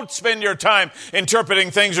fret. Don't spend your time interpreting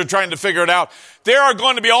things or trying to figure it out. There are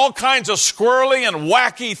going to be all kinds of squirrely and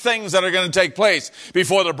wacky things that are going to take place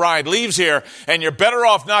before the bride leaves here, and you're better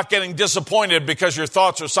off not getting disappointed because your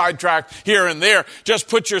thoughts are sidetracked here and there. Just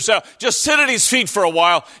sit at his feet for a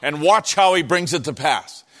while and watch how he brings it to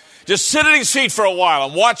pass. Just sit at his feet for a while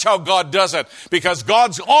and watch how God does it, because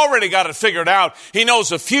God's already got it figured out. He knows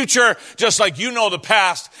the future just like you know the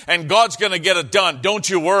past, and God's going to get it done. Don't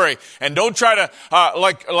you worry. And don't try to,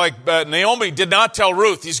 like Naomi did not tell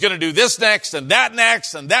Ruth, he's going to do this next and that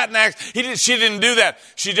next and that next. She didn't do that.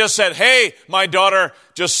 She just said, hey, my daughter,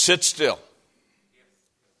 just sit still.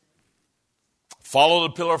 Follow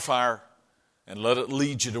the pillar of fire and let it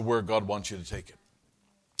lead you to where God wants you to take it.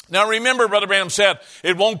 Now remember, Brother Branham said,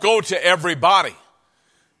 it won't go to everybody.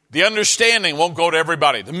 The understanding won't go to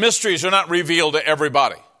everybody. The mysteries are not revealed to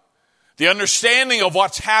everybody. The understanding of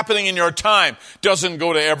what's happening in your time doesn't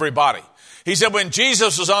go to everybody. He said when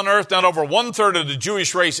Jesus was on earth, not over 1/3 of the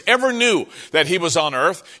Jewish race ever knew that he was on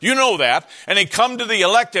earth. You know that. And he come to the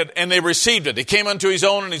elected, and they received it. He came unto his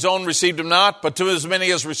own, and his own received him not. But to as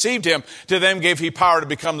many as received him, to them gave he power to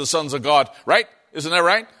become the sons of God. Right? Isn't that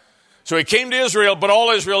right? So he came to Israel, but all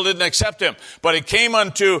Israel didn't accept him. But he came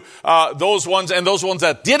unto those ones, and those ones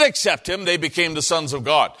that did accept him, they became the sons of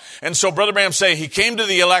God. And so Brother Branham say he came to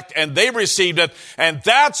the elect, and they received it. And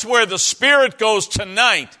that's where the Spirit goes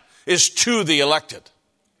tonight, is to the elected.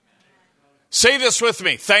 Say this with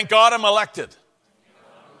me. Thank God I'm elected.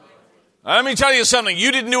 Let me tell you something.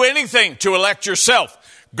 You didn't do anything to elect yourself.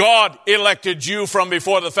 God elected you from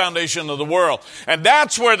before the foundation of the world. And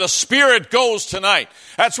that's where the Spirit goes tonight.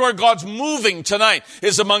 That's where God's moving tonight,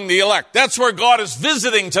 is among the elect. That's where God is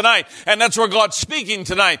visiting tonight. And that's where God's speaking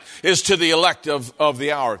tonight, is to the elect of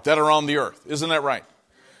the hour that are on the earth. Isn't that right?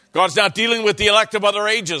 God's not dealing with the elect of other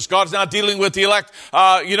ages. God's not dealing with the elect,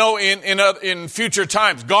 in future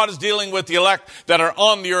times. God is dealing with the elect that are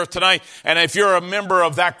on the earth tonight. And if you're a member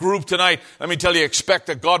of that group tonight, let me tell you, expect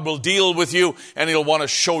that God will deal with you and He'll want to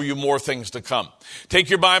show you more things to come. Take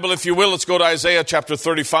your Bible, if you will. Let's go to Isaiah chapter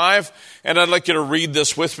 35. And I'd like you to read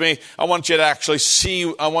this with me. I want you to actually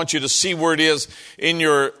see, I want you to see where it is in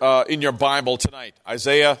your Bible tonight.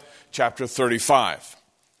 Isaiah chapter 35.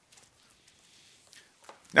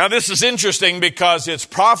 Now, this is interesting because it's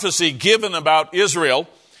prophecy given about Israel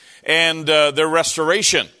and their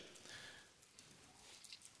restoration.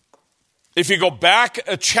 If you go back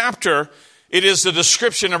a chapter, it is the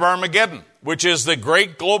description of Armageddon, which is the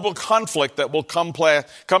great global conflict that will come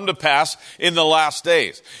to pass in the last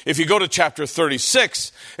days. If you go to chapter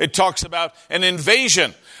 36, it talks about an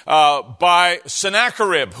invasion by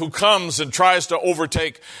Sennacherib, who comes and tries to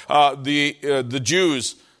overtake the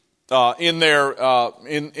Jews in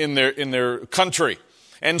their country.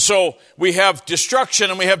 And so we have destruction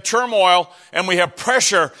and we have turmoil and we have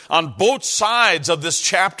pressure on both sides of this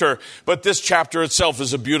chapter, but this chapter itself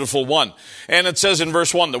is a beautiful one. And it says in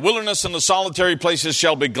verse 1, the wilderness and the solitary places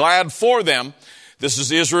shall be glad for them. This is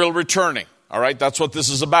Israel returning. All right, that's what this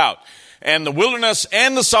is about. And the wilderness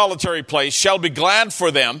and the solitary place shall be glad for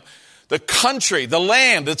them. The country, the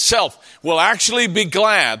land itself will actually be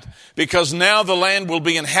glad because now the land will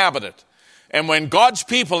be inhabited. And when God's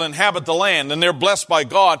people inhabit the land and they're blessed by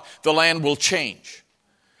God, the land will change.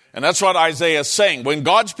 And that's what Isaiah is saying. When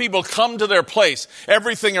God's people come to their place,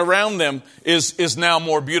 everything around them is now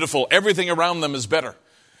more beautiful. Everything around them is better.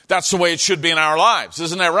 That's the way it should be in our lives.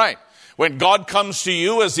 Isn't that right? When God comes to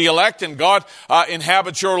you as the elect and God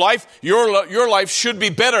inhabits your life should be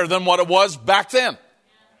better than what it was back then.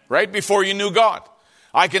 Right before you knew God.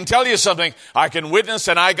 I can tell you something. I can witness,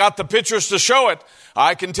 and I got the pictures to show it.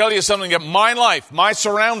 I can tell you something, that my life, my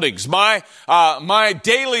surroundings, my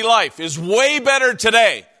daily life is way better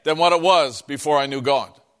today than what it was before I knew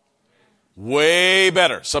God. Way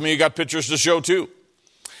better. Some of you got pictures to show too.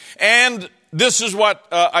 And this is what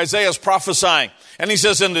Isaiah is prophesying. And he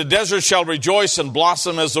says, and the desert shall rejoice and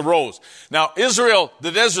blossom as the rose. Now, Israel,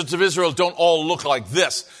 the deserts of Israel don't all look like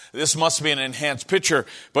this. This must be an enhanced picture.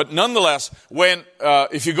 But nonetheless,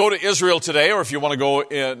 if you go to Israel today, or if you want to go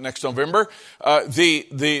next November,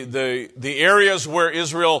 the areas where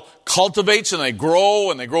Israel cultivates and they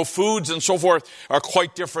grow foods and so forth are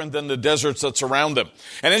quite different than the deserts that surround them.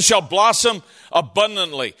 And it shall blossom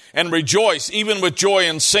abundantly and rejoice, even with joy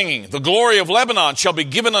and singing. The glory of Lebanon shall be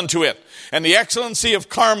given unto it, and the excellency of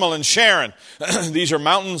Carmel and Sharon. These are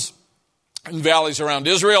mountains and valleys around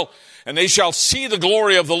Israel. And they shall see the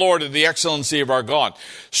glory of the Lord and the excellency of our God.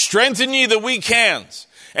 Strengthen ye the weak hands,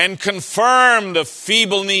 and confirm the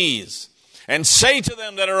feeble knees. And say to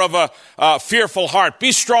them that are of a fearful heart,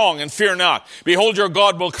 be strong and fear not. Behold, your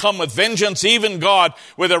God will come with vengeance, even God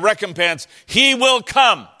with a recompense. He will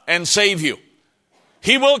come and save you.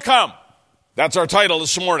 He will come. That's our title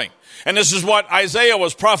this morning. And this is what Isaiah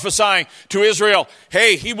was prophesying to Israel.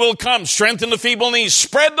 Hey, He will come. Strengthen the feeble knees.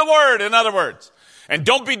 Spread the word, in other words. And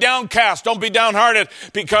don't be downcast, don't be downhearted,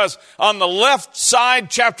 because on the left side,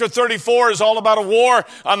 chapter 34 is all about a war.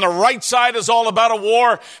 On the right side is all about a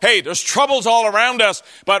war. Hey, there's troubles all around us,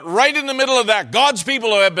 but right in the middle of that, God's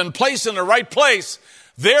people who have been placed in the right place,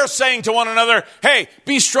 they're saying to one another, hey,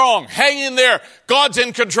 be strong, hang in there. God's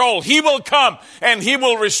in control. He will come and He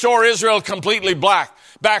will restore Israel completely back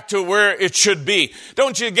to where it should be.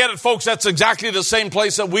 Don't you get it, folks? That's exactly the same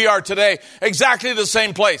place that we are today. Exactly the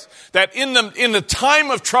same place. That in the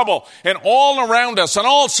time of trouble and all around us on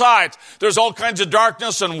all sides, there's all kinds of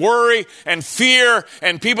darkness and worry and fear,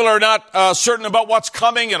 and people are not certain about what's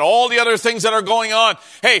coming and all the other things that are going on.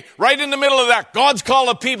 Hey, right in the middle of that, God's called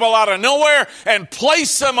the people out of nowhere and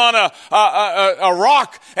placed them on a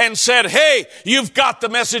rock and said, hey, you've got the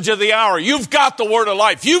message of the hour. You've got the word of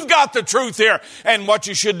life. You've got the truth here. And what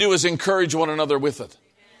you should do is encourage one another with it.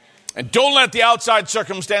 And don't let the outside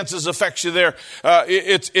circumstances affect you there.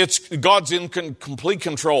 It's God's in complete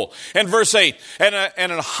control. And verse 8, and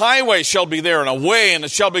a highway shall be there, and a way, and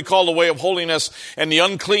it shall be called the way of holiness, and the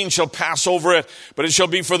unclean shall pass over it. But it shall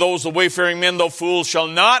be for those, the wayfaring men, though fools, shall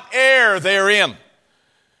not err therein.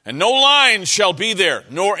 And no lion shall be there,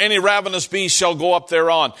 nor any ravenous beast shall go up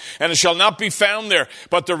thereon. And it shall not be found there,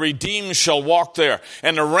 but the redeemed shall walk there.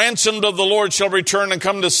 And the ransomed of the Lord shall return and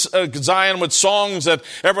come to Zion with songs, that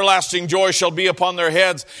everlasting joy shall be upon their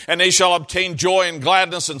heads. And they shall obtain joy and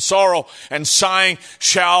gladness, and sorrow and sighing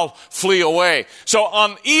shall flee away. So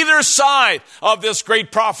on either side of this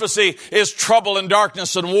great prophecy is trouble and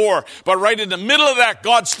darkness and war. But right in the middle of that,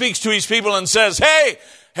 God speaks to his people and says, hey,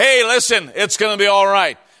 listen, it's going to be all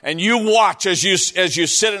right. And you watch as you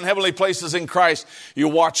sit in heavenly places in Christ, you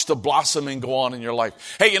watch the blossoming go on in your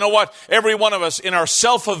life. Hey, you know what? Every one of us, in our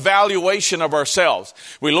self-evaluation of ourselves,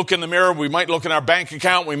 we look in the mirror, we might look in our bank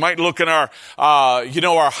account, we might look in our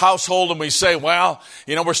household, and we say, well,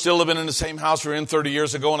 we're still living in the same house we were in 30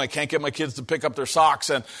 years ago, and I can't get my kids to pick up their socks,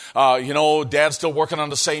 and, Dad's still working on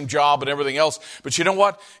the same job and everything else. But you know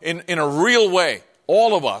what? In a real way,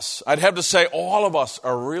 all of us, I'd have to say all of us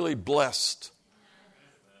are really blessed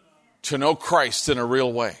to know Christ in a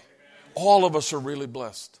real way. All of us are really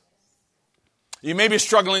blessed. You may be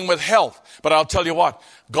struggling with health, but I'll tell you what,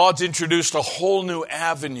 God's introduced a whole new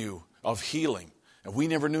avenue of healing that we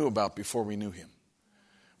never knew about before we knew him.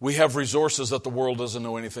 We have resources that the world doesn't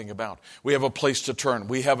know anything about. We have a place to turn.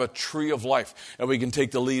 We have a tree of life that we can take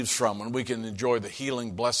the leaves from, and we can enjoy the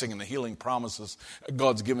healing blessing and the healing promises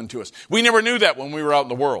God's given to us. We never knew that when we were out in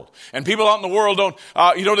the world. And people out in the world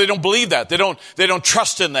they don't believe that. They don't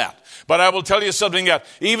trust in that. But I will tell you something, that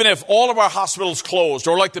even if all of our hospitals closed,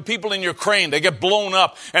 or like the people in Ukraine, they get blown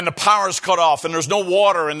up and the power's cut off and there's no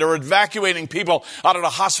water and they're evacuating people out of the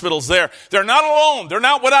hospitals there, they're not alone. They're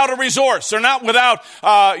not without a resource. They're not without,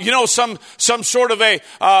 some sort of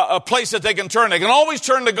a place that they can turn. They can always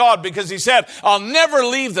turn to God, because he said, I'll never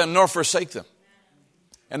leave them nor forsake them.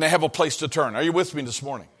 And they have a place to turn. Are you with me this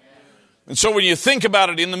morning? And so when you think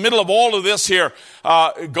about it, in the middle of all of this here,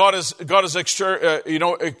 God is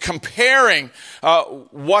comparing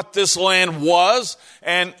what this land was,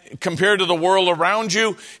 and compared to the world around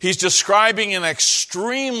you, he's describing an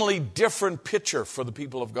extremely different picture for the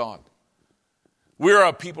people of God. We're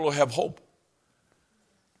a people who have hope.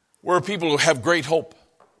 We're a people who have great hope,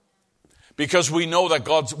 because we know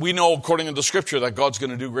according to the Scripture that God's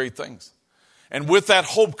going to do great things. And with that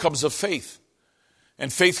hope comes a faith.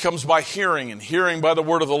 And faith comes by hearing, and hearing by the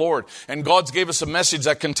word of the Lord. And God's gave us a message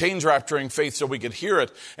that contains rapturing faith so we could hear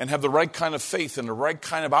it and have the right kind of faith and the right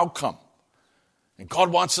kind of outcome. And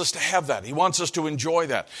God wants us to have that. He wants us to enjoy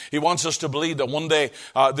that. He wants us to believe that one day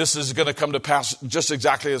this is going to come to pass just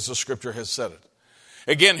exactly as the Scripture has said it.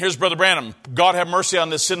 Again, here's Brother Branham. God have mercy on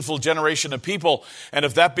this sinful generation of people. And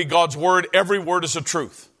if that be God's word, every word is the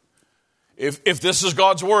truth. If this is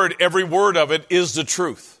God's word, every word of it is the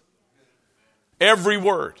truth. Every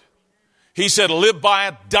word. He said, live by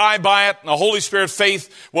it, die by it. And the Holy Spirit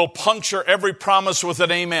faith will puncture every promise with an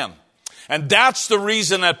amen. And that's the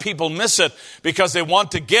reason that people miss it, because they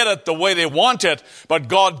want to get it the way they want it, but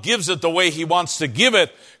God gives it the way he wants to give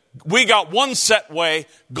it. We got one set way.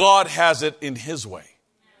 God has it in his way.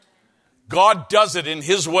 God does it in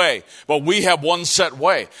his way, but we have one set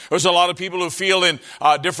way. There's a lot of people who feel in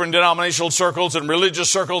different denominational circles and religious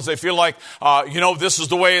circles, they feel like, this is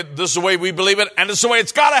the way we believe it, and it's the way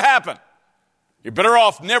it's got to happen. You're better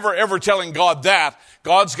off never, ever telling God that.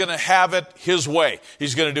 God's going to have it his way.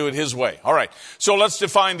 He's going to do it his way. All right, so let's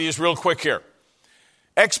define these real quick here.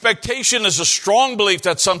 Expectation is a strong belief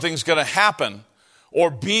that something's going to happen or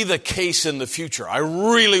be the case in the future. I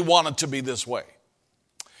really want it to be this way.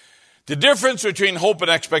 The difference between hope and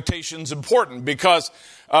expectation is important, because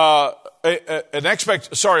an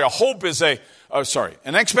expectation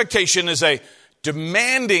is a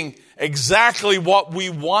demanding exactly what we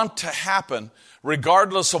want to happen,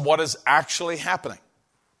 regardless of what is actually happening.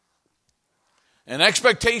 An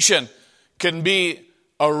expectation can be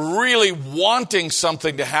a really wanting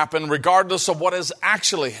something to happen, regardless of what is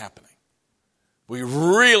actually happening. We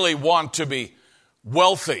really want to be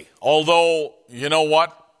wealthy, although, you know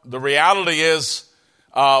what? The reality is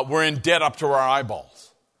we're in debt up to our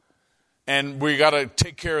eyeballs. And we got to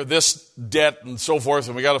take care of this debt and so forth,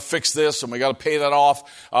 and we got to fix this, and we got to pay that off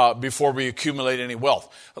before we accumulate any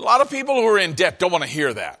wealth. A lot of people who are in debt don't want to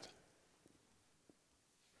hear that.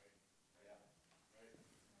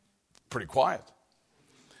 Pretty quiet.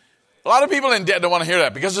 A lot of people in debt don't want to hear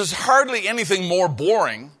that, because there's hardly anything more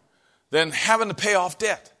boring than having to pay off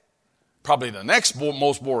debt. Probably the next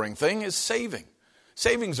most boring thing is saving.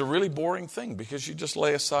 Saving's a really boring thing, because you just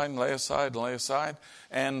lay aside and lay aside and lay aside,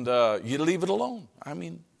 and you leave it alone. I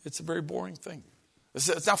mean, it's a very boring thing.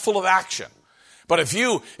 It's not full of action. But if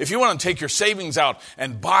you want to take your savings out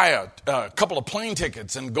and buy a couple of plane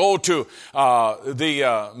tickets and go to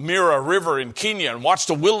the Mira River in Kenya and watch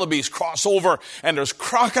the wildebeest cross over, and there's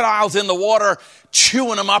crocodiles in the water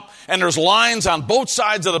chewing them up, and there's lions on both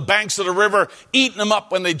sides of the banks of the river eating them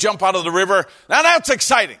up when they jump out of the river, now that's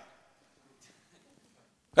exciting.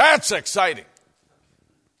 That's exciting.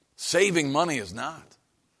 Saving money is not.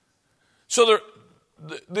 So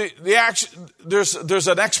there's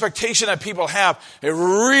an expectation that people have. They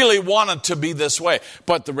really want it to be this way.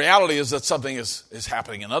 But the reality is that something is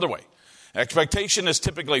happening another way. Expectation is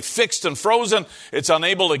typically fixed and frozen. It's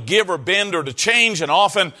unable to give or bend or to change. And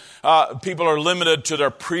often people are limited to their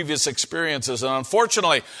previous experiences. And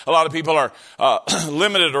unfortunately, a lot of people are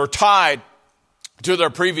limited or tied to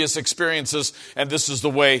their previous experiences, and this is the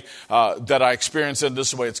way that I experience it, and this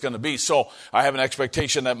is the way it's going to be. So I have an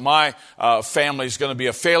expectation that my family is going to be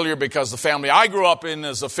a failure because the family I grew up in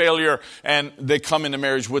is a failure, and they come into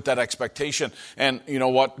marriage with that expectation. And you know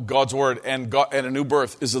what? God's word and a new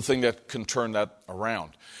birth is the thing that can turn that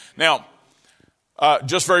around. Now,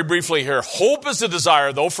 just very briefly here, hope is a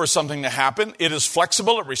desire, though, for something to happen. It is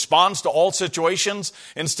flexible. It responds to all situations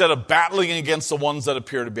instead of battling against the ones that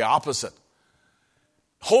appear to be opposite.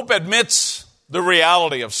 Hope admits the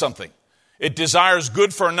reality of something. It desires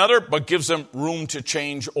good for another, but gives them room to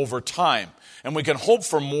change over time. And we can hope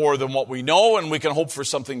for more than what we know, and we can hope for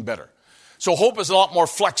something better. So hope is a lot more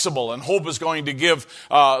flexible, and hope is going to give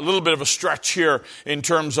a little bit of a stretch here in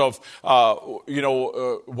terms of, what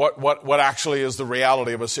actually is the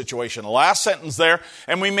reality of a situation. The last sentence there,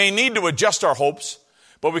 and we may need to adjust our hopes,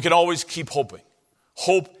 but we can always keep hoping.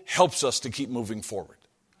 Hope helps us to keep moving forward.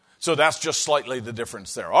 So that's just slightly the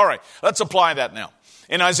difference there. All right, let's apply that now.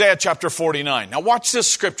 In Isaiah chapter 49. Now watch this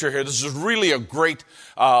scripture here. This is really a great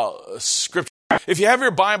scripture. If you have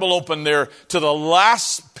your Bible open there to the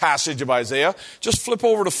last passage of Isaiah, just flip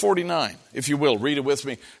over to 49, if you will. Read it with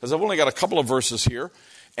me, as I've only got a couple of verses here.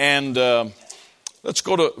 And let's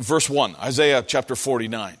go to verse 1, Isaiah chapter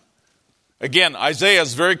 49. Again, Isaiah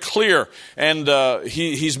is very clear, and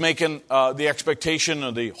he's making the expectation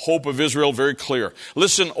of the hope of Israel very clear.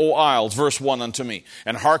 Listen, O isles, verse 1, unto me,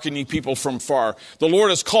 and hearken ye people from far. The Lord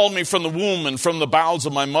has called me from the womb, and from the bowels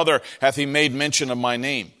of my mother hath he made mention of my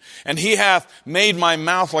name. And he hath made my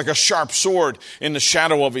mouth like a sharp sword, in the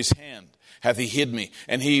shadow of his hand hath he hid me.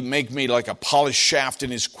 And he make me like a polished shaft in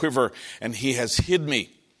his quiver, and he has hid me.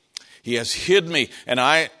 He has hid me,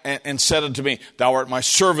 and said unto me, Thou art my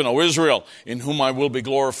servant, O Israel, in whom I will be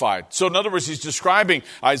glorified. So in other words, he's describing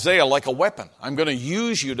Isaiah like a weapon. I'm going to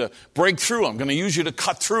use you to break through. I'm going to use you to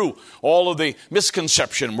cut through all of the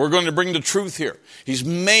misconception. We're going to bring the truth here. He's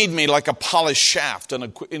made me like a polished shaft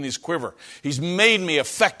in his quiver. He's made me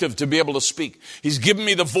effective to be able to speak. He's given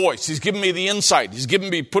me the voice. He's given me the insight. He's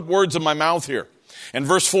put words in my mouth here. And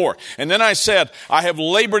verse 4, and then I said, I have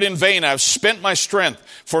labored in vain. I have spent my strength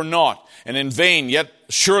for naught and in vain. Yet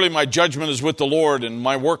surely my judgment is with the Lord, and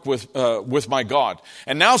my work with my God.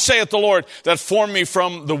 And now saith the Lord that formed me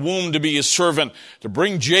from the womb to be his servant, to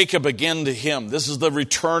bring Jacob again to him. This is the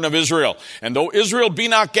return of Israel. And though Israel be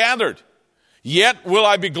not gathered, yet will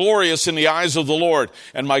I be glorious in the eyes of the Lord,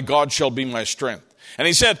 and my God shall be my strength. And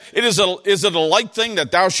he said, is it a light thing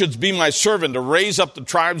that thou shouldst be my servant, to raise up the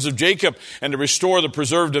tribes of Jacob and to restore the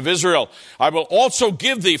preserved of Israel? I will also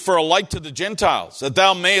give thee for a light to the Gentiles, that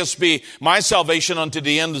thou mayest be my salvation unto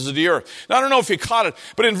the ends of the earth. Now, I don't know if you caught it,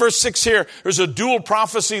 but in verse 6 here, there's a dual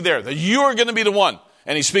prophecy there, that you are going to be the one,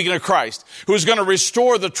 and he's speaking of Christ, who's going to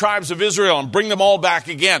restore the tribes of Israel and bring them all back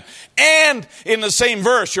again. And in the same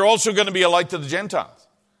verse, you're also going to be a light to the Gentiles.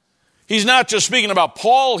 He's not just speaking about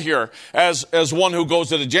Paul here as one who goes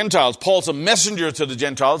to the Gentiles. Paul's a messenger to the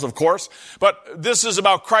Gentiles, of course. But this is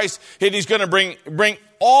about Christ, and he's going to bring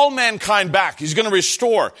all mankind back. He's going to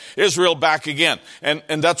restore Israel back again.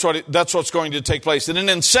 And that's what's going to take place. And then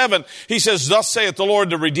in 7, he says, Thus saith the Lord,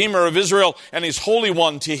 the Redeemer of Israel and his Holy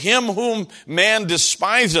One, to him whom man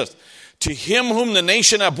despiseth, to him whom the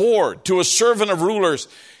nation abhorred, to a servant of rulers,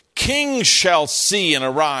 kings shall see and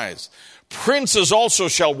arise. Princes also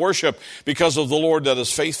shall worship, because of the Lord that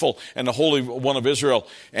is faithful and the Holy One of Israel,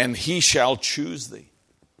 and he shall choose thee.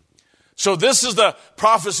 So this is the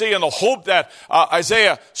prophecy and the hope that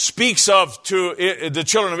Isaiah speaks of to the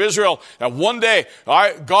children of Israel, that one day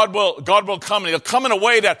God will come, and he'll come in a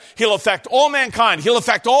way that he'll affect all mankind. He'll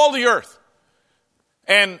affect all the earth.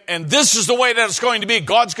 And this is the way that it's going to be.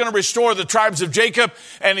 God's going to restore the tribes of Jacob,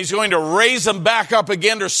 and he's going to raise them back up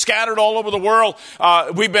again. They're scattered all over the world.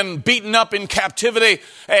 We've been beaten up in captivity,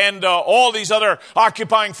 and all these other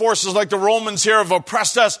occupying forces like the Romans here have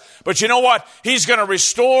oppressed us. But you know what? He's going to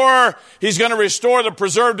restore the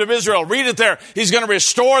preserved of Israel. Read it there. He's going to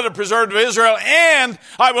restore the preserved of Israel, and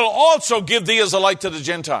I will also give thee as a light to the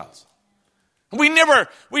Gentiles. We never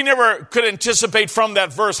could anticipate from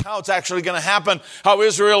that verse how it's actually going to happen, how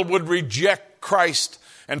Israel would reject Christ,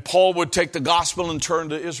 and Paul would take the gospel and turn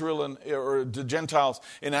to Israel or to Gentiles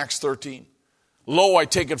in Acts 13. Lo, I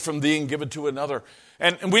take it from thee and give it to another.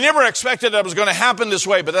 And we never expected that it was going to happen this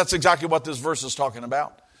way, but that's exactly what this verse is talking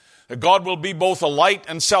about. That God will be both a light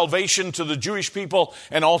and salvation to the Jewish people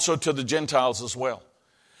and also to the Gentiles as well.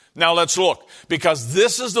 Now let's look, because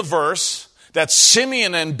this is the verse that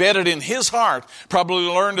Simeon embedded in his heart, probably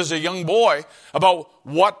learned as a young boy, about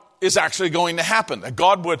what is actually going to happen. That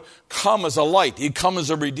God would come as a light. He'd come as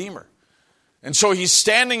a redeemer. And so he's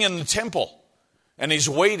standing in the temple, and he's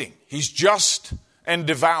waiting. He's just and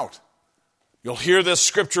devout. You'll hear this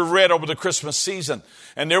scripture read over the Christmas season.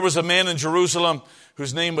 And there was a man in Jerusalem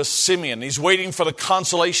whose name was Simeon. He's waiting for the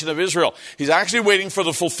consolation of Israel. He's actually waiting for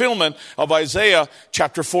the fulfillment of Isaiah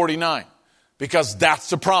chapter 49. Because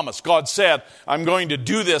that's the promise. God said, I'm going to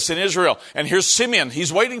do this in Israel. And here's Simeon.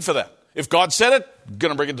 He's waiting for that. If God said it,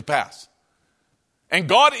 going to bring it to pass. And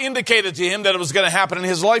God indicated to him that it was going to happen in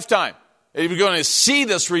his lifetime. He was going to see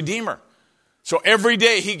this Redeemer. So every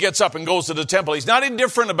day he gets up and goes to the temple. He's not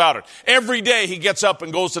indifferent about it. Every day he gets up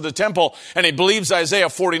and goes to the temple, and he believes Isaiah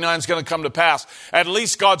 49 is going to come to pass. At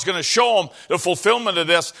least God's going to show him the fulfillment of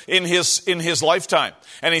this in his lifetime.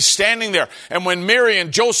 And he's standing there. And when Mary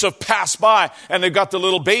and Joseph pass by and they've got the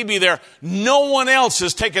little baby there, no one else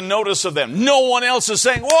is taking notice of them. No one else is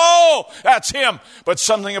saying, whoa, that's him. But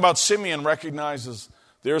something about Simeon recognizes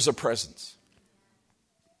there's a presence.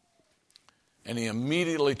 And he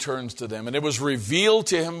immediately turns to them. And it was revealed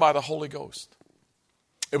to him by the Holy Ghost.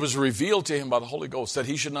 It was revealed to him by the Holy Ghost that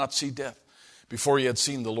he should not see death before he had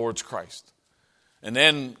seen the Lord's Christ. And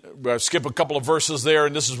then skip a couple of verses there,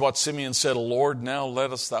 and this is what Simeon said, Lord, now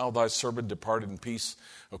lettest thou thy servant depart in peace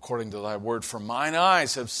according to thy word, for mine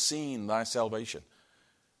eyes have seen thy salvation.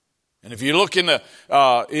 And if you look in the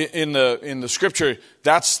scripture,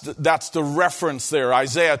 that's the reference there.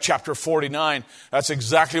 Isaiah chapter 49, that's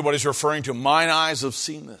exactly what he's referring to. Mine eyes have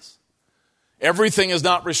seen this. Everything is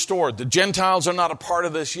not restored. The Gentiles are not a part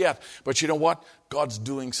of this yet. But you know what? God's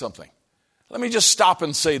doing something. Let me just stop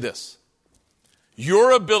and say this.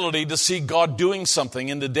 Your ability to see God doing something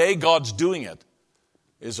in the day God's doing it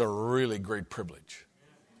is a really great privilege.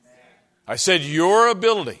 I said your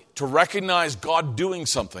ability to recognize God doing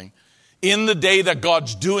something in the day that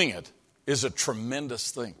God's doing it is a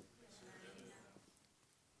tremendous thing.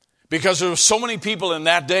 Because there were so many people in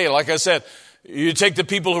that day, like I said, you take the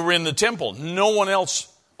people who were in the temple, no one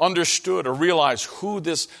else understood or realized who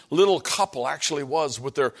this little couple actually was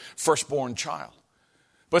with their firstborn child.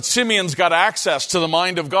 But Simeon's got access to the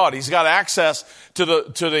mind of God. He's got access to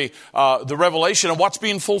the revelation of what's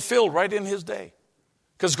being fulfilled right in his day.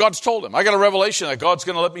 Because God's told him, I got a revelation that God's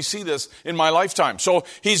going to let me see this in my lifetime. So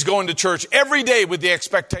he's going to church every day with the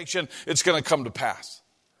expectation it's going to come to pass.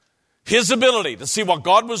 His ability to see what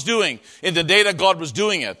God was doing in the day that God was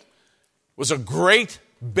doing it was a great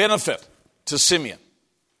benefit to Simeon.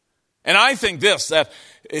 And I think that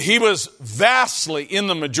he was vastly in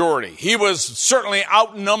the majority. He was certainly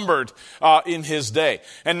outnumbered in his day.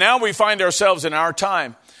 And now we find ourselves in our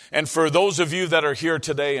time. And for those of you that are here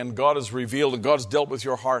today and God has revealed and God's dealt with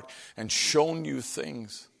your heart and shown you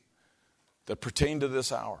things that pertain to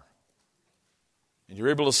this hour, and you're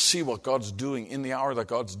able to see what God's doing in the hour that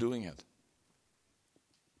God's doing it,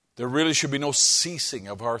 there really should be no ceasing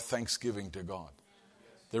of our thanksgiving to God.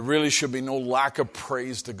 There really should be no lack of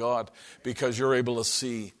praise to God because you're able to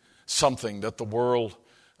see something that the world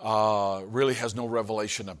really has no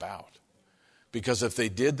revelation about. Because if they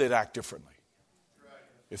did, they'd act differently.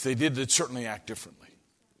 If they did, they'd certainly act differently.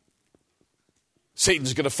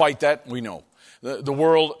 Satan's going to fight that, we know. The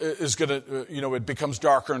world is going to, it becomes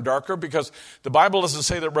darker and darker because the Bible doesn't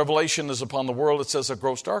say that revelation is upon the world. It says that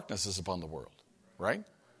gross darkness is upon the world, right?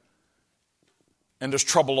 And there's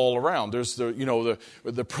trouble all around. There's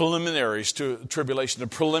the preliminaries to tribulation, the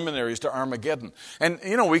preliminaries to Armageddon. And,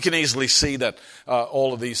 we can easily see that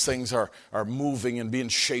all of these things are moving and being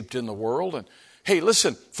shaped in the world. And hey,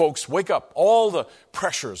 listen, folks, wake up. All the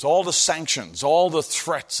pressures, all the sanctions, all the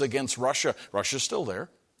threats against Russia, Russia's still there,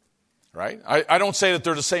 right? I don't say that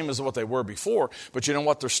they're the same as what they were before, but you know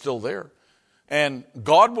what? They're still there. And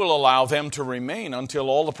God will allow them to remain until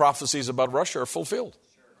all the prophecies about Russia are fulfilled.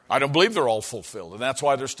 I don't believe they're all fulfilled, and that's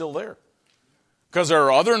why they're still there. Because there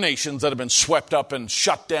are other nations that have been swept up and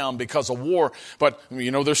shut down because of war, but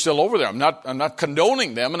they're still over there. I'm not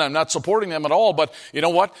condoning them, and I'm not supporting them at all. But you know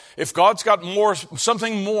what? If God's got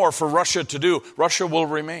something more for Russia to do, Russia will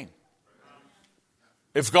remain.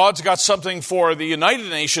 If God's got something for the United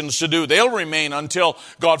Nations to do, they'll remain until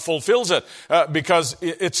God fulfills it. Because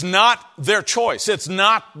it's not their choice. It's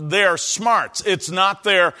not their smarts. It's not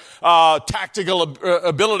their tactical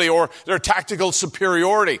ability or their tactical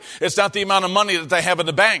superiority. It's not the amount of money that they have in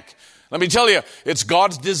the bank. Let me tell you, it's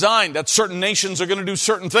God's design that certain nations are going to do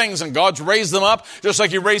certain things, and God's raised them up, just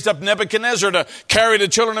like He raised up Nebuchadnezzar to carry the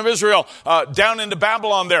children of Israel down into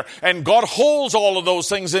Babylon there. And God holds all of those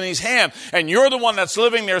things in His hand, and you're the one that's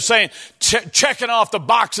living there saying, checking off the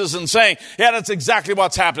boxes and saying, yeah, that's exactly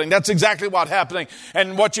what's happening. That's exactly what's happening.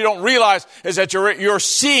 And what you don't realize is that you're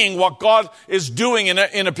seeing what God is doing in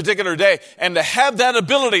a particular day, and to have that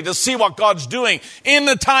ability to see what God's doing in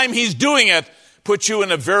the time He's doing it, puts you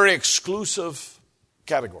in a very exclusive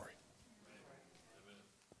category.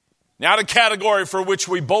 Not a category for which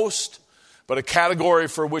we boast, but a category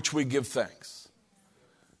for which we give thanks.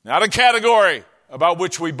 Not a category about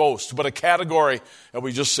which we boast, but a category that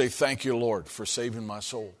we just say, thank you, Lord, for saving my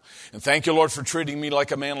soul. And thank you, Lord, for treating me like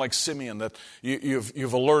a man like Simeon, that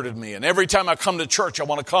you've alerted me. And every time I come to church, I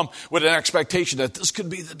want to come with an expectation that this could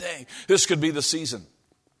be the day. This could be the season.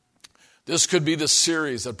 This could be the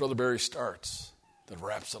series that Brother Barry starts that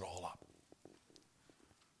wraps it all up.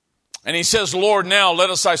 And he says, Lord, now let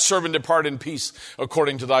us thy servant depart in peace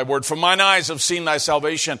according to thy word. For mine eyes have seen thy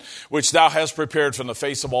salvation, which thou hast prepared from the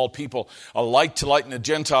face of all people, a light to lighten the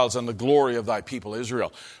Gentiles and the glory of thy people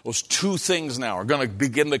Israel. Those two things now are going to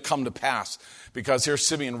begin to come to pass, because here's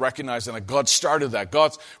Simeon recognizing that God started that.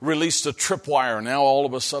 God's released a tripwire. Now all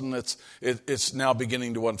of a sudden it's now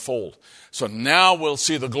beginning to unfold. So now we'll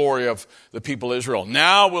see the glory of the people Israel.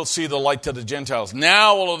 Now we'll see the light to the Gentiles.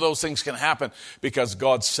 Now all of those things can happen because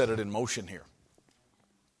God set it in motion here.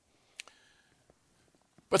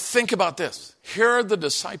 But think about this. Here are the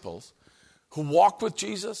disciples who walked with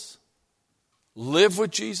Jesus, lived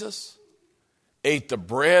with Jesus, ate the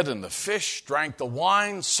bread and the fish, drank the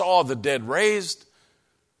wine, saw the dead raised,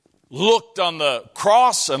 looked on the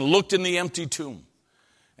cross and looked in the empty tomb.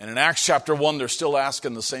 And in Acts chapter 1, they're still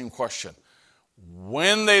asking the same question.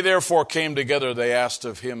 When they therefore came together, they asked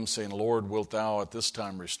of him, saying, Lord, wilt thou at this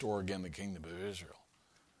time restore again the kingdom of Israel?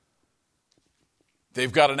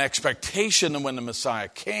 They've got an expectation that when the Messiah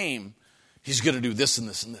came, he's going to do this and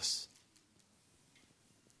this and this.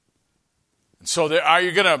 And so are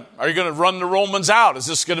you going to run the Romans out? Is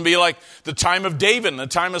this going to be like the time of David and the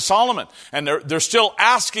time of Solomon? And they're still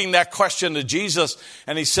asking that question to Jesus.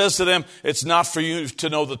 And he says to them, it's not for you to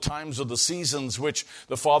know the times or the seasons which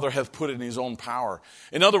the Father hath put in his own power.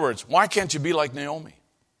 In other words, why can't you be like Naomi?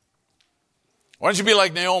 Why don't you be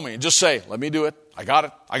like Naomi and just say, let me do it. I got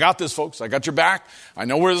it. I got this, folks. I got your back. I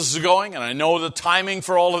know where this is going, and I know the timing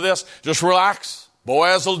for all of this. Just relax.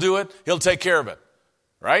 Boaz will do it. He'll take care of it.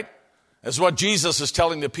 Right? That's what Jesus is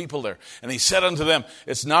telling the people there. And he said unto them,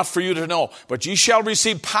 it's not for you to know, but ye shall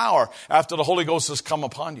receive power after the Holy Ghost has come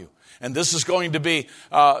upon you. And this is going to be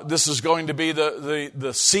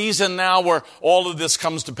the season now where all of this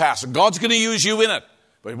comes to pass. And God's going to use you in it.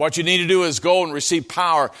 But what you need to do is go and receive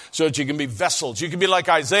power so that you can be vessels. You can be like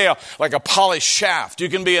Isaiah, like a polished shaft. You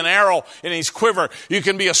can be an arrow in his quiver. You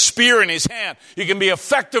can be a spear in his hand. You can be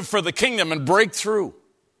effective for the kingdom and break through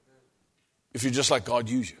if you just let God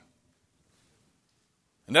use you.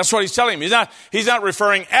 And that's what he's telling him. He's not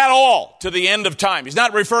referring at all to the end of time. He's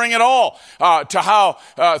not referring at all to how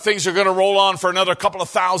things are going to roll on for another couple of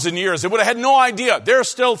thousand years. They would have had no idea. They're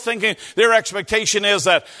still thinking, their expectation is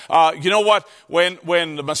that, you know what,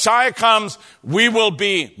 when the Messiah comes, we will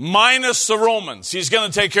be minus the Romans. He's going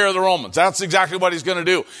to take care of the Romans. That's exactly what he's going to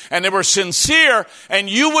do. And they were sincere, and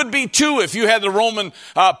you would be too if you had the Roman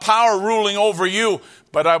power ruling over you.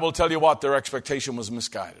 But I will tell you what, their expectation was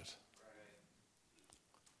misguided.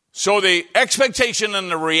 So the expectation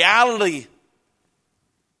and the reality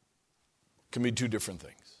can be two different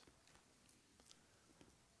things.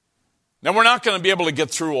 Now, we're not going to be able to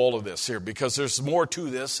get through all of this here because there's more to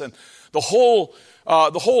this. And the whole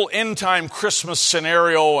end time Christmas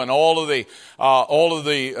scenario and all of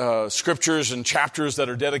the scriptures and chapters that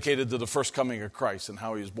are dedicated to the first coming of Christ and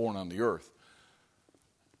how he was born on the earth,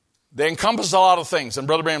 they encompass a lot of things. And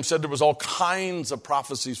Brother Branham said there was all kinds of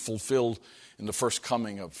prophecies fulfilled in the first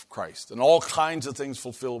coming of Christ. And all kinds of things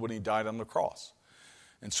fulfilled when he died on the cross.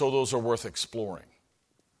 And so those are worth exploring.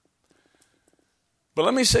 But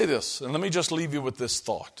let me say this, and let me just leave you with this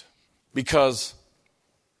thought. Because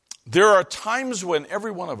there are times when every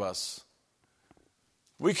one of us,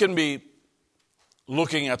 we can be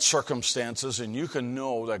looking at circumstances, and you can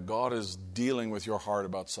know that God is dealing with your heart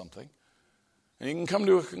about something. And you can come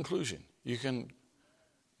to a conclusion. You can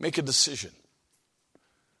make a decision.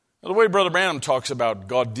 Now, the way Brother Branham talks about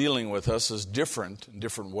God dealing with us is different in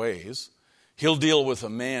different ways. He'll deal with a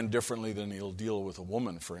man differently than he'll deal with a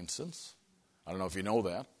woman, for instance. I don't know if you know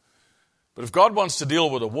that. But if God wants to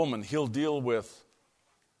deal with a woman, he'll deal with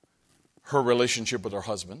her relationship with her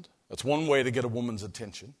husband. That's one way to get a woman's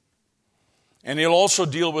attention. And he'll also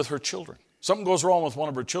deal with her children. Something goes wrong with one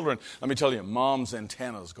of her children, let me tell you, mom's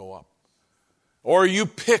antennas go up. Or you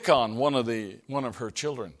pick on one of her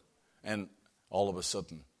children, and all of a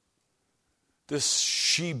sudden, this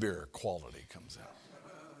she-bear quality comes out.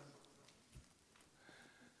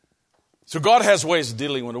 So God has ways of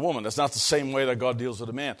dealing with a woman. That's not the same way that God deals with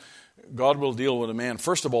a man. God will deal with a man,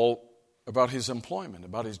 first of all, about his employment,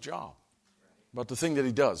 about his job, about the thing that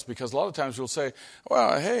he does. Because a lot of times we'll say,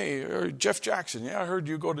 well, hey, Jeff Jackson, yeah, I heard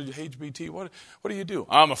you go to HBT. What do you do?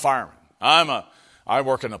 I'm a fireman. I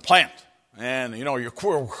work in a plant. And, you know,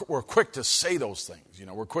 we're quick to say those things. You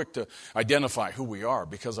know, we're quick to identify who we are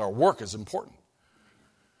because our work is important.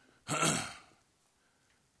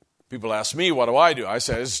 People ask me, what do? I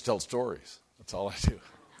say, I just tell stories. That's all I do.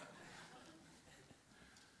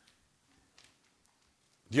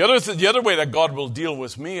 The other way that God will deal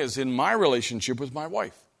with me is in my relationship with my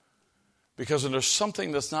wife. Because when there's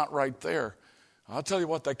something that's not right there, I'll tell you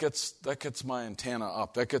what, that gets my antenna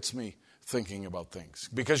up. That gets me thinking about things.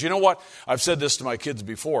 Because you know what? I've said this to my kids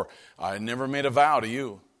before. I never made a vow to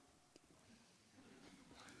you.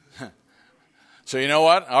 So you know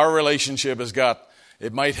what? Our relationship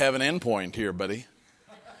it might have an end point here, buddy.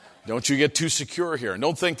 Don't you get too secure here. And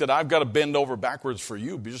don't think that I've got to bend over backwards for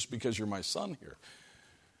you just because you're my son here.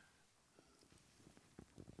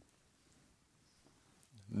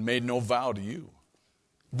 Made no vow to you.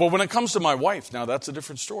 But when it comes to my wife, now that's a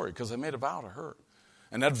different story because I made a vow to her.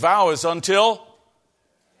 And that vow is until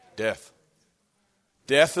death.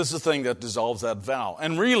 Death is the thing that dissolves that vow.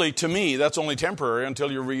 And really, to me, that's only temporary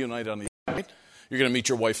until you're reunited on the other side. You're going to meet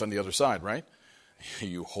your wife on the other side, right?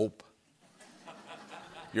 You hope.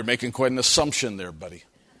 You're making quite an assumption there, buddy.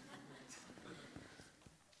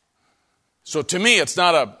 So to me, it's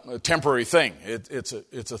not a temporary thing. It's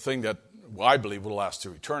a thing that I believe will last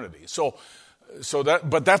to eternity.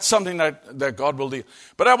 But that's something that God will do.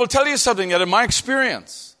 But I will tell you something that in my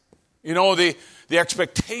experience, you know, the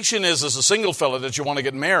expectation is as a single fella that you want to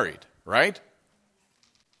get married, right?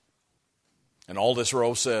 And all this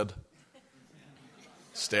row said,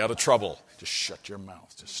 stay out of trouble. Just shut your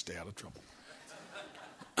mouth. Just stay out of trouble.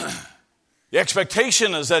 The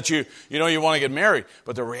expectation is that you want to get married.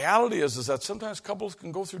 But the reality is that sometimes couples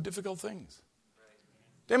can go through difficult things.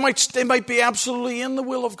 They might be absolutely in the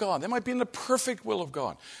will of God. They might be in the perfect will of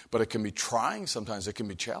God. But it can be trying sometimes. It can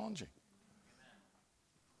be challenging.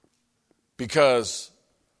 Because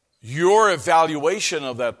your evaluation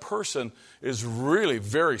of that person is really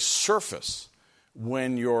very surface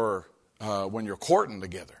when you're courting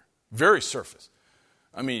together. Very surface.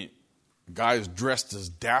 I mean, guys dressed as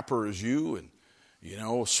dapper as you and, you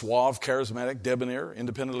know, suave, charismatic, debonair,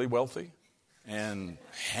 independently wealthy, and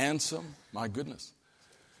handsome. My goodness.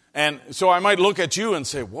 And so I might look at you and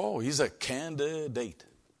say, whoa, he's a candidate.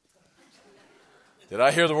 Did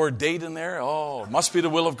I hear the word date in there? Oh, it must be the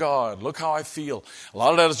will of God. Look how I feel. A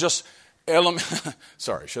lot of that is just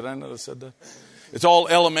sorry, should I not have said that? It's all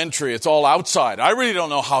elementary. It's all outside. I really don't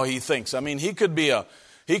know how he thinks. I mean, he could be a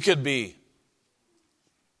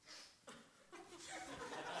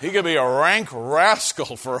rank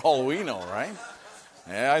rascal for all we know, right?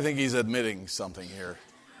 Yeah, I think he's admitting something here.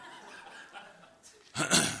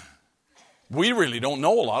 We really don't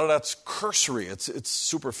know. A lot of that's cursory. It's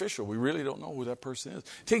superficial. We really don't know who that person is.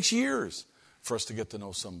 It takes years for us to get to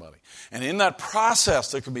know somebody. And in that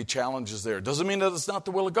process, there can be challenges there. It doesn't mean that it's not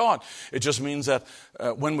the will of God. It just means that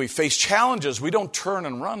when we face challenges, we don't turn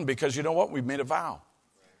and run because you know what? We've made a vow.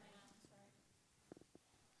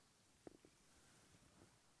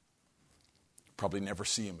 Probably never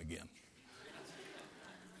see him again.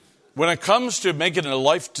 When it comes to making a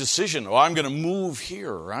life decision, I'm going to move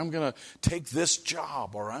here, or I'm going to take this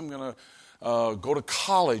job, or I'm going to go to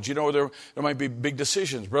college. You know, there might be big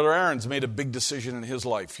decisions. Brother Aaron's made a big decision in his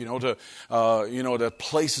life. That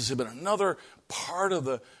places him in another part of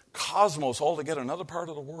the cosmos altogether, another part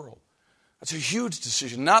of the world. That's a huge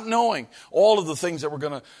decision, not knowing all of the things that were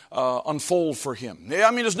going to unfold for him. I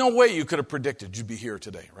mean, there's no way you could have predicted you'd be here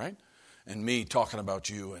today, right? And me talking about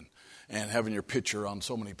you and having your picture on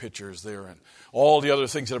so many pictures there, and all the other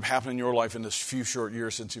things that have happened in your life in this few short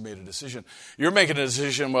years since you made a decision. You're making a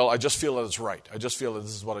decision, well, I just feel that it's right. I just feel that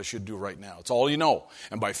this is what I should do right now. It's all you know.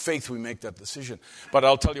 And by faith, we make that decision. But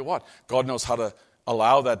I'll tell you what, God knows how to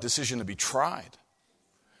allow that decision to be tried.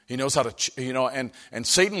 He knows how to, and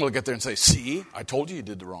Satan will get there and say, see, I told you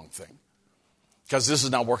did the wrong thing. Because this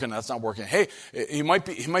is not working, that's not working. Hey, he might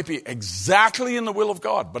be exactly in the will of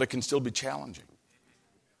God, but it can still be challenging.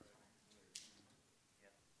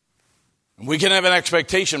 And we can have an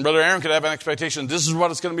expectation. Brother Aaron could have an expectation. This is what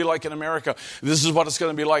it's going to be like in America. This is what it's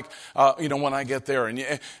going to be like, when I get there.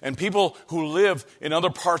 And people who live in other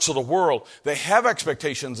parts of the world, they have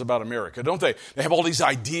expectations about America, don't they? They have all these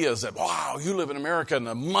ideas that, wow, you live in America and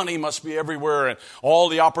the money must be everywhere and all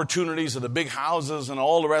the opportunities of the big houses and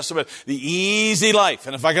all the rest of it. The easy life.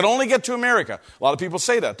 And if I could only get to America, a lot of people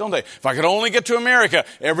say that, don't they? If I could only get to America,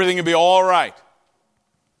 everything would be all right.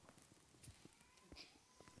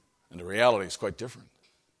 And the reality is quite different.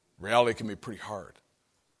 Reality can be pretty hard.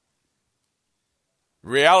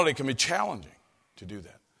 Reality can be challenging to do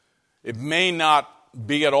that. It may not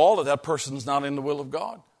be at all that person's not in the will of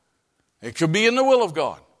God. It could be in the will of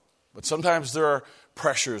God. But sometimes there are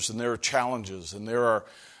pressures and there are challenges and there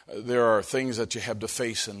are things that you have to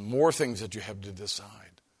face and more things that you have to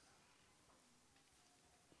decide.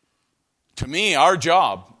 To me, our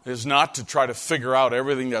job is not to try to figure out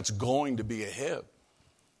everything that's going to be ahead.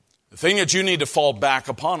 The thing that you need to fall back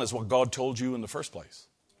upon is what God told you in the first place.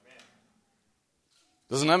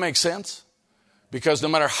 Doesn't that make sense? Because no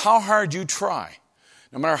matter how hard you try,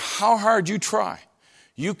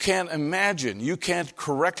 you can't imagine, you can't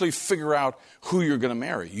correctly figure out who you're going to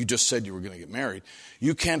marry. You just said you were going to get married.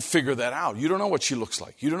 You can't figure that out. You don't know what she looks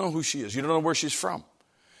like. You don't know who she is. You don't know where she's from.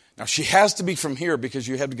 Now, she has to be from here because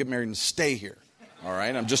you have to get married and stay here. All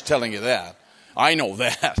right? I'm just telling you that. I know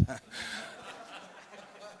that.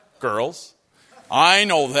 Girls, I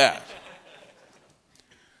know that.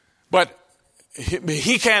 But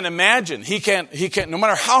he can't imagine. He can't, no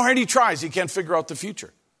matter how hard he tries, he can't figure out the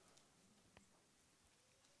future.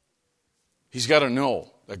 He's got to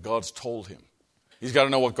know that God's told him. He's got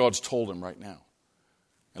to know what God's told him right now.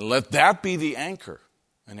 And let that be the anchor.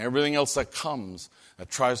 And everything else that comes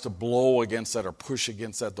that tries to blow against that or push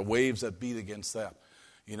against that, the waves that beat against that.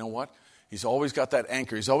 You know what? He's always got that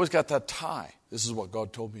anchor. He's always got that tie. This is what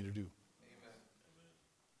God told me to do. Amen.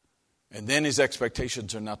 And then his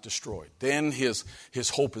expectations are not destroyed. Then his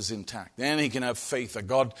hope is intact. Then he can have faith that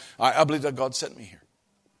God, I believe that God sent me here.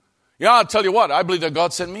 Yeah, I'll tell you what, I believe that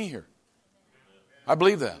God sent me here. I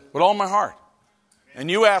believe that with all my heart. And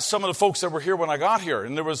you asked some of the folks that were here when I got here,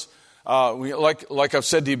 and there was, like I've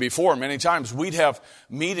said to you before many times, we'd have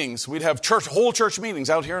meetings, whole church meetings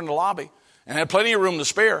out here in the lobby, and had plenty of room to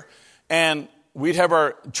spare. And we'd have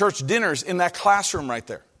our church dinners in that classroom right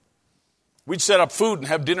there. We'd set up food and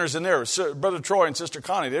have dinners in there. Brother Troy and Sister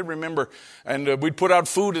Connie, they'd remember. And we'd put out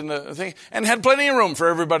food in the thing. And had plenty of room for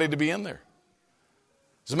everybody to be in there.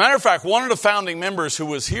 As a matter of fact, one of the founding members who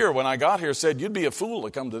was here when I got here said, you'd be a fool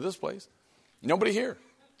to come to this place. Nobody here.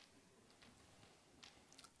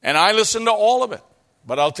 And I listened to all of it.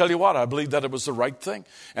 But I'll tell you what, I believe that it was the right thing.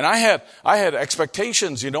 And I had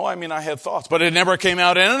expectations, I had thoughts. But it never came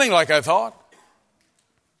out anything like I thought.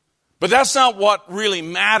 But that's not what really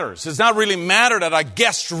matters. It's not really matter that I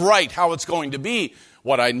guessed right how it's going to be.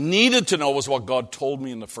 What I needed to know was what God told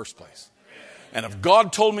me in the first place. And if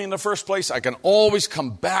God told me in the first place, I can always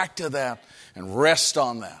come back to that and rest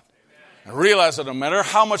on that. And realize that no matter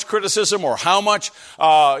how much criticism or how much,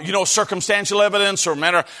 circumstantial evidence, or no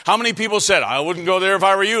matter how many people said, I wouldn't go there if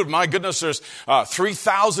I were you. My goodness, there's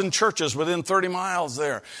 3,000 churches within 30 miles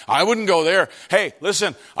there. I wouldn't go there. Hey,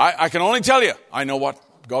 listen, I can only tell you, I know what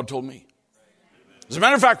God told me. As a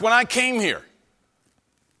matter of fact, when I came here,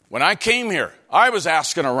 I was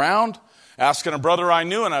asking a brother I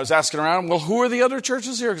knew, and I was asking around, well, who are the other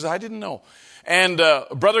churches here? Because I didn't know. And a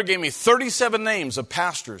brother gave me 37 names of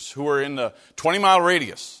pastors who were in the 20-mile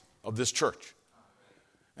radius of this church.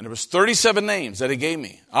 And there was 37 names that he gave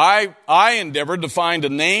me. I endeavored to find the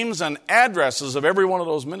names and addresses of every one of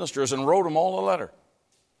those ministers and wrote them all a letter.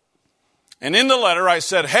 And in the letter I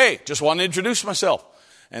said, hey, just want to introduce myself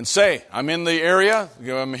and say, I'm in the area,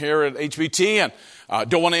 I'm here at HBT, and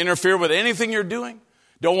don't want to interfere with anything you're doing.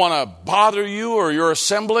 Don't want to bother you or your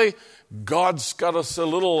assembly. God's got us a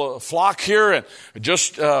little flock here and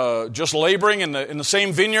just laboring in the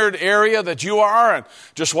same vineyard area that you are, and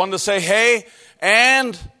just wanted to say, hey,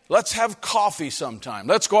 and let's have coffee sometime.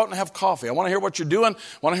 Let's go out and have coffee. I want to hear what you're doing.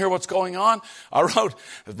 I want to hear what's going on. I wrote,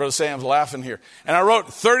 as Brother Sam's laughing here, and I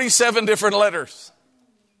wrote 37 different letters.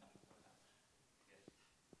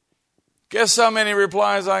 Guess how many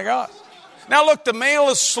replies I got? Now look, the mail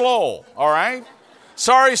is slow, all right?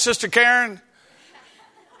 Sorry, Sister Karen.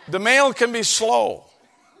 The mail can be slow.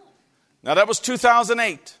 Now that was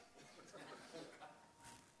 2008.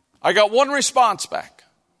 I got one response back.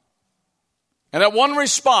 And that one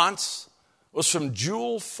response was from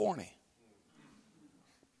Jewel Forney.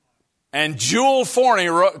 And Jewel Forney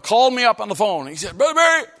called me up on the phone. He said,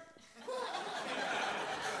 Brother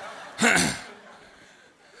Barry,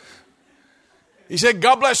 he said,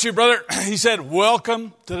 God bless you, brother. He said,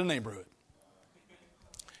 welcome to the neighborhood.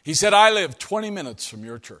 He said, I live 20 minutes from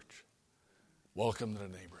your church. Welcome to the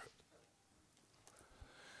neighborhood.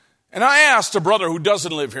 And I asked a brother who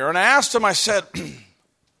doesn't live here, and I asked him, I said,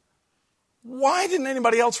 why didn't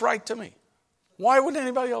anybody else write to me? Why wouldn't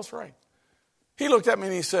anybody else write? He looked at me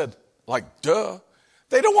and he said, like, duh,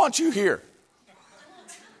 they don't want you here.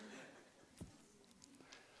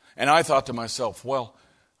 And I thought to myself, well,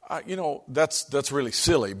 that's really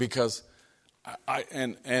silly because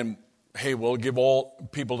hey, we'll give all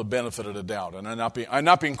people the benefit of the doubt. And I'm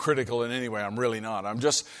not being critical in any way. I'm really not. I'm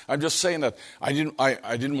just saying that I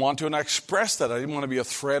didn't want to, and I expressed that. I didn't want to be a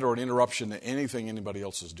threat or an interruption to anything anybody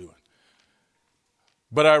else is doing.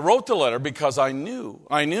 But I wrote the letter because I knew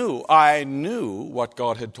what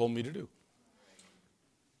God had told me to do.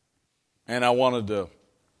 And I wanted to,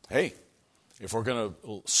 hey, if we're going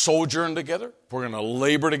to sojourn together, if we're going to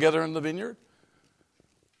labor together in the vineyard,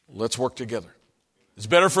 let's work together. It's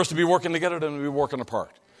better for us to be working together than to be working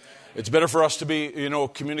apart. It's better for us to be,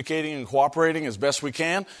 communicating and cooperating as best we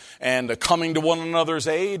can and coming to one another's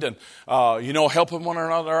aid and, helping one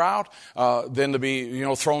another out than to be,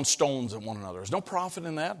 throwing stones at one another. There's no profit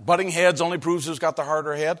in that. Butting heads only proves who's got the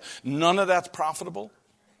harder head. None of that's profitable.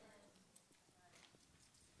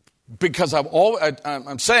 Because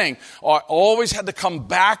I'm saying I always had to come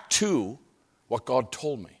back to what God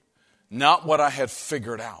told me, not what I had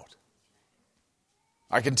figured out.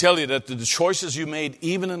 I can tell you that the choices you made,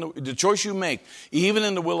 the choice you make, even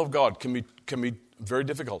in the will of God, can be very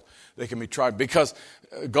difficult. They can be tried because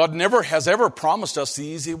God never has ever promised us the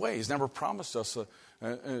easy way. He's never promised us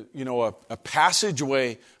a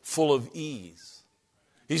passageway full of ease.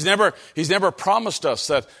 He's never promised us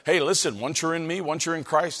that, hey, listen, once you're in me, once you're in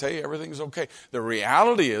Christ, hey, everything's okay. The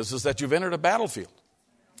reality is that you've entered a battlefield.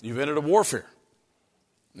 You've entered a warfare.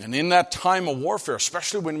 And in that time of warfare,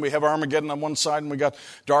 especially when we have Armageddon on one side and we got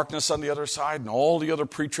darkness on the other side and all the other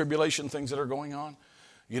pre-tribulation things that are going on,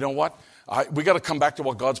 you know what? We got to come back to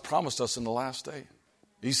what God's promised us in the last day.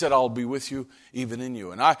 He said, I'll be with you, even in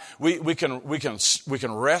you. And we can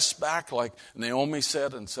rest back like Naomi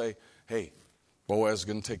said and say, hey, Boaz is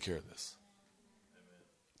going to take care of this.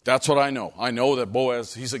 That's what I know. I know that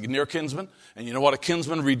Boaz, he's a near kinsman. And you know what? A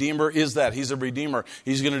kinsman redeemer is that. He's a redeemer.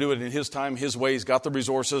 He's going to do it in his time, his way. He's got the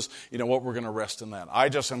resources. You know what? We're going to rest in that. I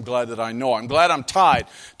just am glad that I know. I'm glad I'm tied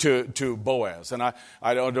to Boaz. And I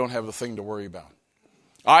don't have a thing to worry about.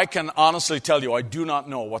 I can honestly tell you, I do not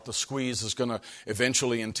know what the squeeze is going to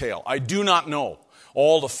eventually entail. I do not know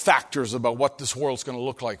all the factors about what this world's going to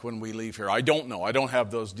look like when we leave here. I don't know. I don't have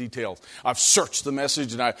those details. I've searched the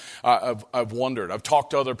message and I've wondered. I've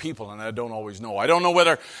talked to other people and I don't always know. I don't know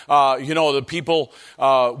whether, the people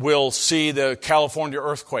will see the California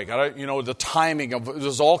earthquake. The timing of,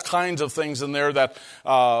 there's all kinds of things in there that,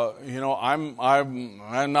 I'm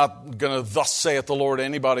not going to thus saith the Lord to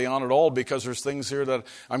anybody on it all because there's things here that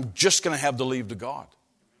I'm just going to have to leave to God.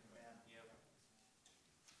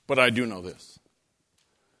 But I do know this.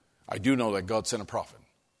 I do know that God sent a prophet,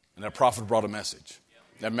 and that prophet brought a message.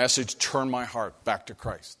 That message turned my heart back to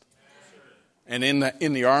Christ. And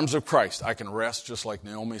in the arms of Christ, I can rest just like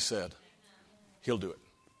Naomi said. He'll do it.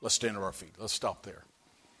 Let's stand to our feet. Let's stop there.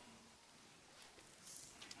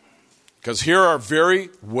 Because here are very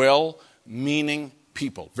well-meaning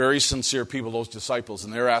people, very sincere people, those disciples,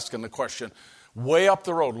 and they're asking the question, way up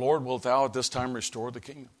the road, Lord, wilt thou at this time restore the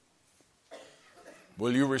kingdom?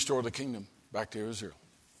 Will you restore the kingdom back to Israel?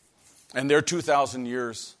 And they're 2,000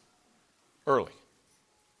 years early.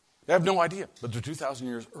 They have no idea, but they're 2,000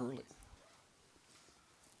 years early.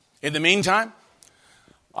 In the meantime,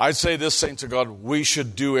 I'd say this, saints of God, we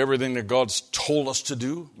should do everything that God's told us to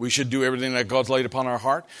do. We should do everything that God's laid upon our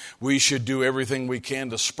heart. We should do everything we can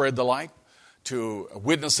to spread the light, to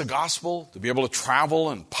witness the gospel, to be able to travel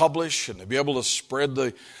and publish, and to be able to spread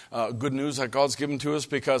the good news that God's given to us.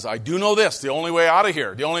 Because I do know this, the only way out of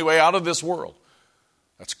here, the only way out of this world,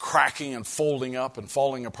 that's cracking and folding up and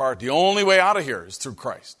falling apart. The only way out of here is through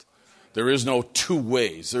Christ. There is no two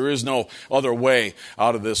ways. There is no other way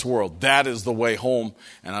out of this world. That is the way home,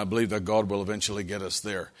 and I believe that God will eventually get us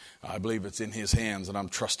there. I believe it's in His hands, and I'm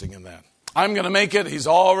trusting in that. I'm going to make it. He's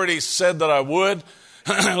already said that I would.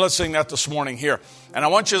 Let's sing that this morning here. And I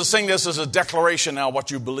want you to sing this as a declaration now,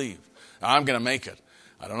 what you believe. I'm going to make it.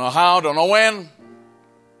 I don't know how, don't know when,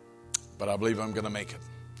 but I believe I'm going to make it.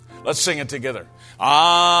 Let's sing it together.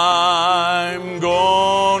 I'm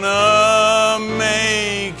gonna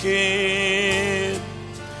make it.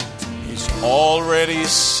 He's already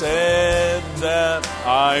said that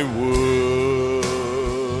I would.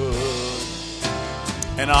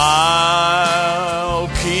 And I'll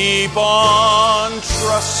keep on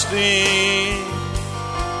trusting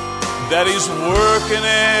that He's working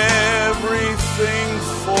everything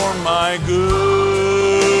for my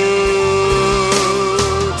good.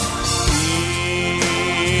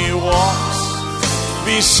 He walks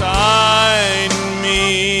beside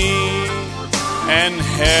me, and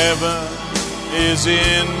heaven is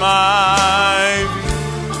in my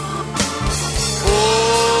view.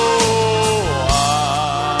 Oh,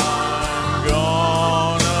 I'm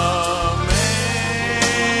gonna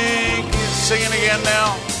make it. Sing it again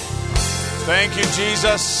now. Thank you,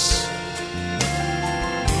 Jesus.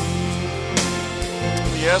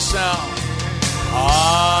 Yes, now.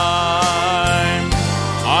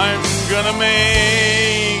 I'm gonna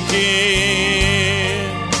make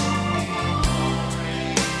it.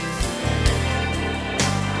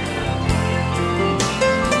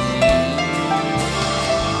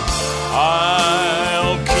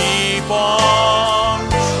 I'll keep on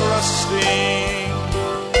trusting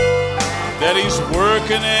that He's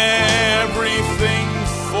working everything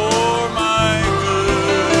for my good.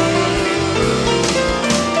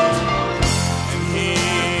 And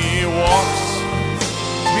He walks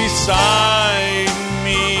beside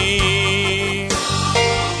me.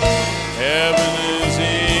 Heaven is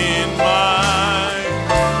in my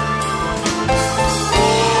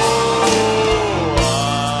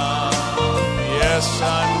yes,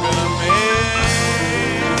 I'm gonna make.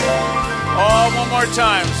 Oh, one more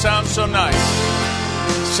time. Sounds so nice.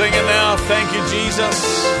 Sing it now. Thank you,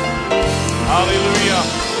 Jesus. Hallelujah.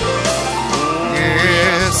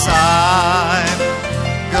 Yes, I'm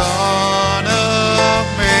gonna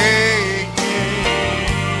make it.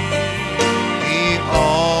 He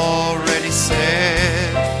already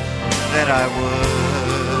said that I would.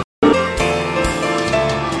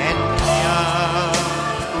 And I'll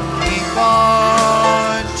keep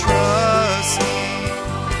on trusting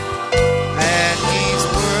that He's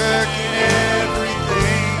working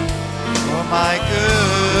everything for my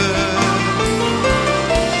good.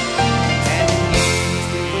 And He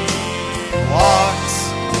walks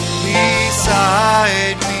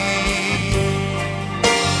beside me,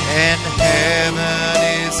 and heaven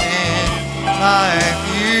is in my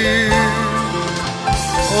view.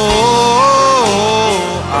 Oh,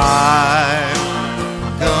 I'm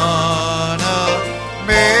gonna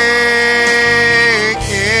make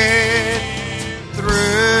it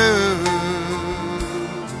through.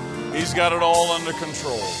 He's got it all under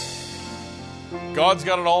control. God's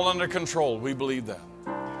got it all under control. We believe that.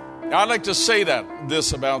 Now, I'd like to say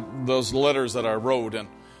this about those letters that I wrote. And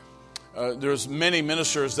there's many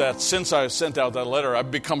ministers that since I sent out that letter, I've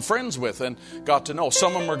become friends with and got to know.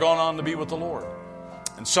 Some of them are gone on to be with the Lord.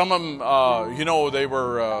 And some of them, they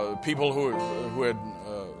were people who had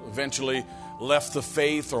eventually left the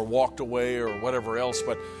faith or walked away or whatever else.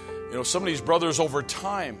 But, some of these brothers over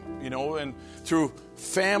time, and through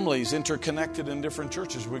families interconnected in different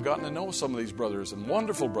churches, we've gotten to know some of these brothers, and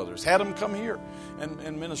wonderful brothers. Had them come here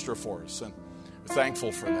and minister for us, and we're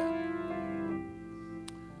thankful for that.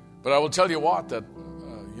 But I will tell you what, that,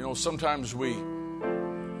 sometimes my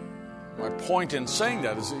point in saying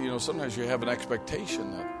that is, sometimes you have an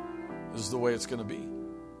expectation that this is the way it's going to be.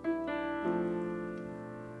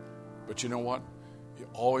 But you know what? You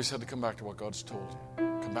always had to come back to what God's told you.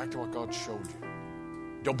 Come back to what God showed you.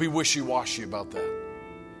 Don't be wishy-washy about that.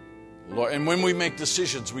 Lord, and when we make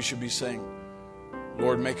decisions, we should be saying,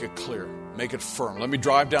 Lord, make it clear. Make it firm. Let me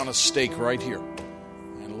drive down a stake right here.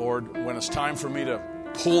 And Lord, when it's time for me to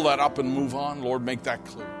pull that up and move on, Lord, make that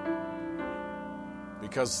clear.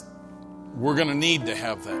 Because we're going to need to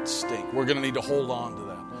have that stake. We're going to need to hold on to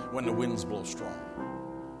that when the winds blow strong.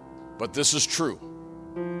 But this is true.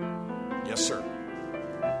 Yes, sir.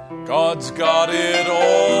 God's got it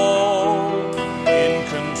all in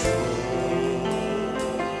control.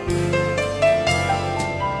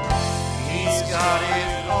 He's got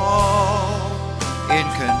it all in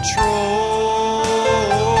control.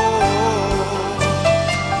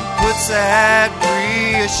 He puts that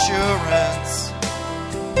reassurance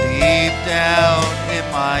deep down in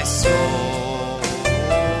my soul.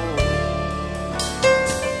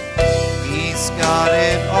 He's got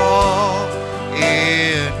it all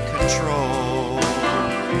in control.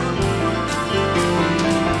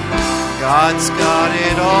 God's got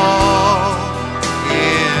it all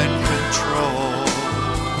in control.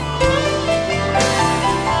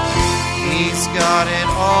 He's got it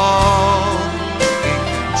all in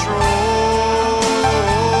control.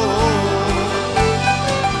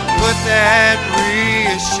 Put that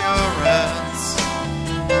reassurance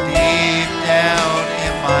deep down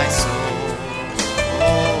in my soul.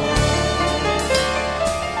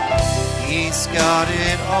 He's got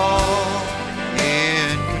it all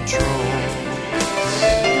in control.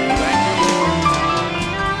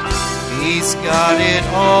 He's got it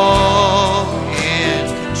all in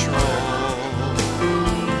control.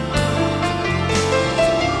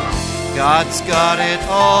 God's got it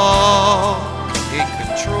all in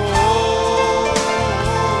control.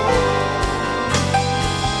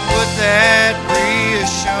 Put that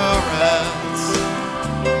reassurance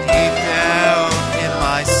deep down in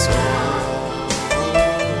my soul.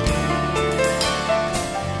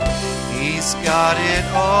 He's got it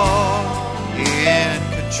all in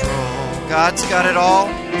control. God's got it all.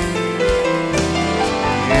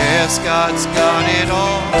 Yes, God's got it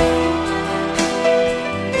all.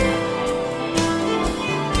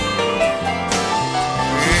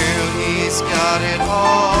 Well, He's got it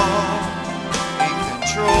all in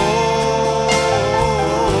control.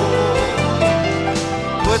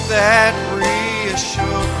 Put that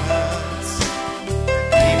reassurance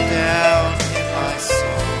deep down in my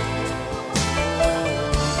soul.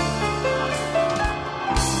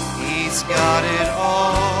 He's got it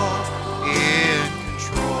all in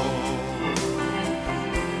control.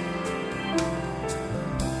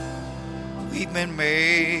 We've been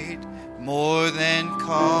made more than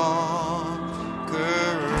conquerors,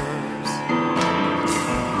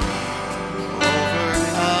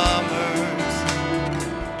 overcomers.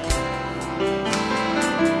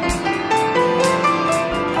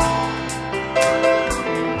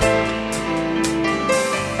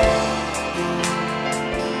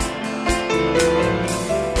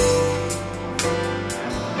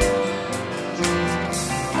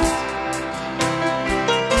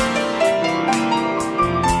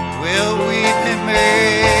 Well, we've been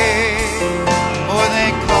made more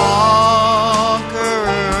than conquerors.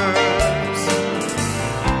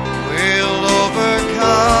 We're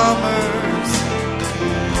overcomers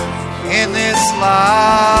in this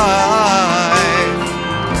life,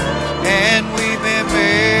 and we've been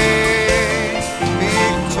made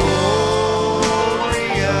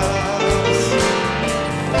victorious.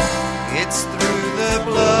 It's through the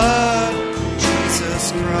blood of Jesus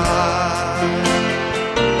Christ.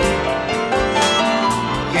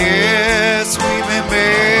 Yes, we've been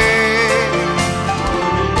made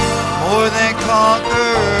more than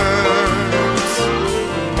conquerors,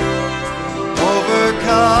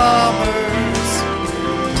 overcomers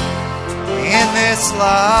in this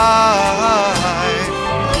life,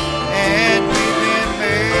 and we've been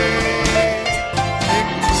made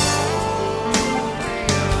victorious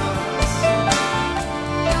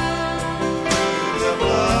through the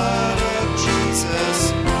blood of Jesus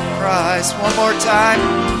Christ. One more time.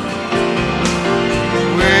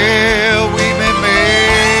 Well, we've been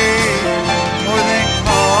made more than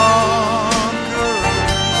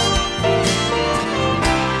conquerors,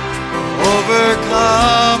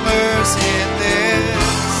 overcomers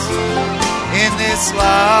in this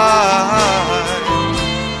life.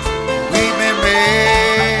 We've been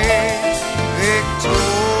made victorious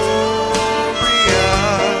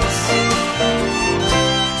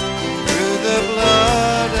through the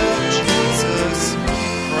blood of Jesus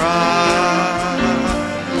Christ.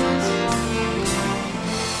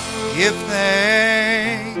 Give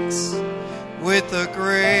thanks with a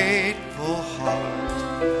grateful heart.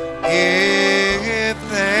 Give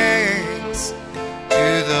thanks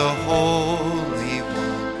to the Holy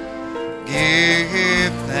One.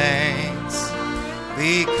 Give thanks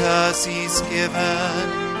because He's given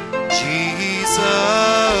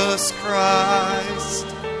Jesus Christ,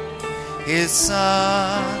 His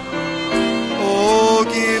Son. Oh,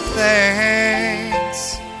 give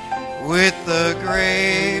thanks with a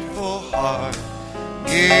grateful heart.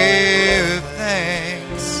 Give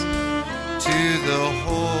thanks to the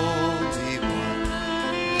Holy One.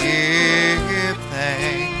 Give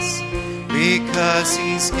thanks because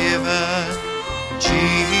He's given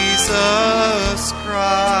Jesus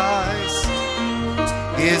Christ,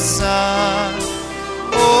 His Son.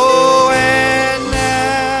 Oh, and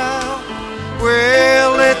now,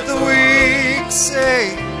 well, let the weak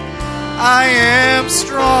say, I am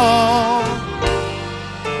strong.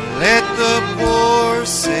 Let the poor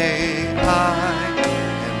say, I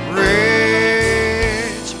am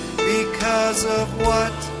rich because of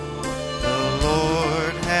what the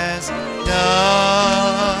Lord has done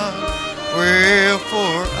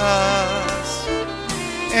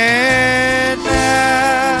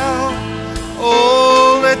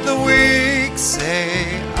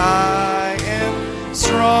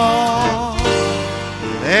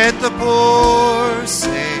Let the poor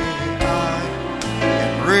say, I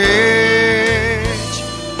am rich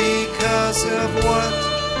because of what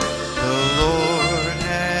the Lord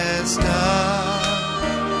has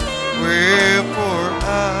done. Wherefore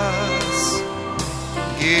us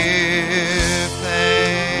give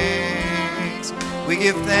thanks. We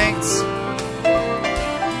give thanks.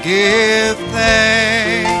 Give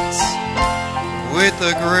thanks with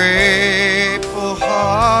a grateful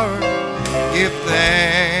heart. Give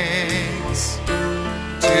thanks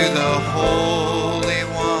to the Holy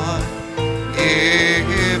One.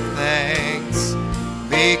 Give thanks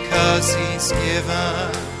because He's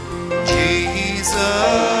given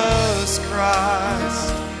Jesus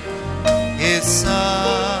Christ, His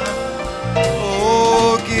Son.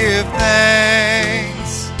 Oh, give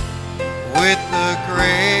thanks with a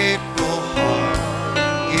grateful heart.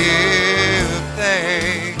 Give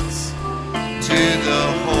thanks to the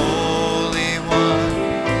Holy One.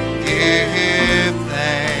 Give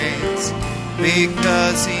thanks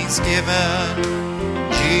because He's given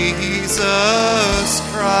Jesus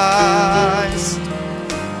Christ,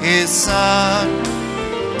 His Son.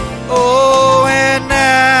 Oh, and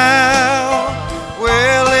now,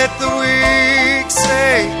 well, let the weak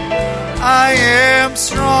say, I am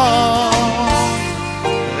strong.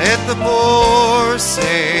 Let the poor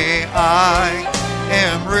say, I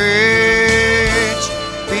am rich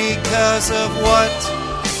because of what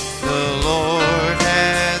the Lord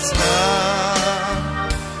has done.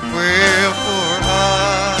 Wherefore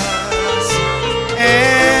us.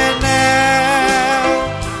 And now,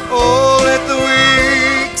 oh, let the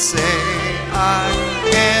weak say, I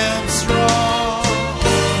am strong.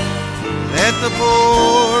 Let the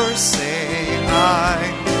poor say,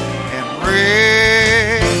 I am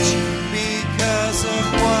rich because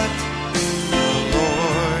of what the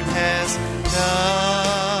Lord has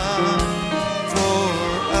done for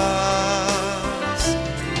us.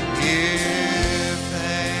 Give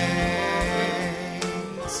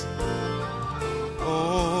thanks.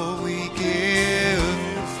 Oh, we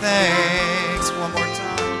give thanks. One more time.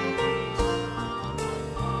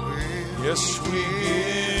 Yes, we give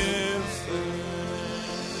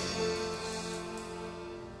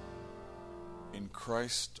in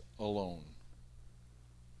Christ alone.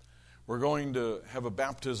 We're going to have a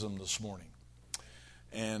baptism this morning,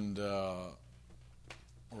 and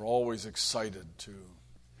we're always excited to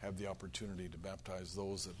have the opportunity to baptize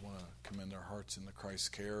those that want to commend their hearts into Christ's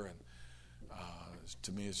care, and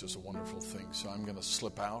to me it's just a wonderful thing. So I'm going to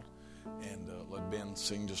slip out and let Ben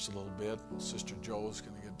sing just a little bit. Sister Joe's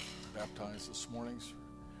going to get baptized this morning. She's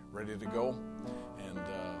ready to go, and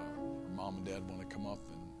her mom and dad want to come up,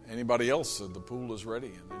 and anybody else, the pool is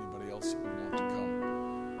ready, and anybody else that would want to come.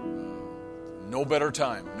 No better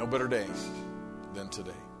time, no better day than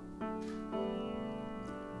today.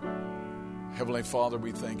 Heavenly Father,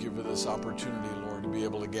 we thank you for this opportunity, Lord, to be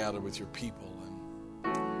able to gather with your people.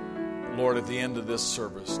 And Lord, at the end of this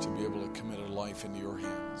service, to be able to commit a life into your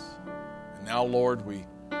hands. And now, Lord, we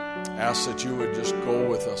ask that you would just go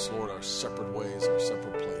with us, Lord, our separate ways, our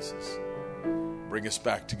separate places. Bring us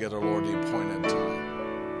back together, Lord, the appointed time.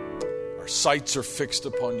 Our sights are fixed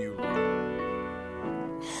upon you,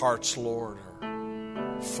 Lord. Hearts, Lord,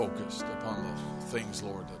 are focused upon the things,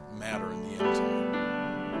 Lord, that matter in the end time.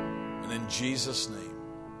 And in Jesus' name,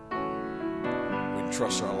 we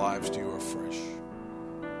entrust our lives to you afresh.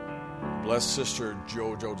 Bless Sister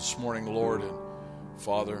JoJo this morning, Lord, and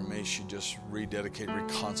Father, may she just rededicate,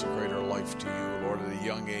 reconsecrate her life to you, Lord, at a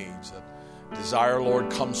young age. That desire,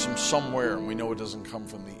 Lord, comes from somewhere, and we know it doesn't come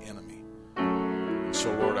from the enemy. And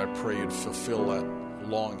so, Lord, I pray you'd fulfill that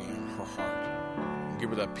longing in her heart. Give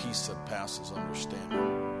her that peace that passes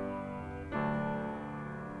understanding.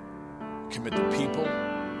 Commit the people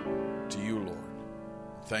to you, Lord.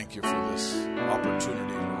 Thank you for this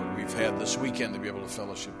opportunity, Lord, we've had this weekend to be able to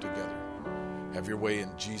fellowship together. Have your way in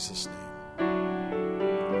Jesus' name.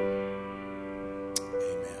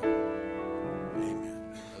 Amen. Amen.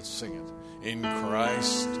 Let's sing it. In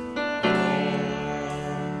Christ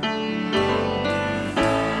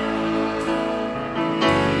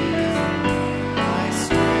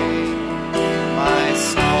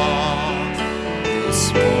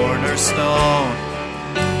stone,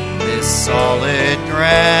 this solid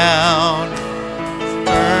ground,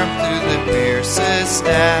 firm through the fiercest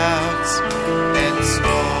doubts and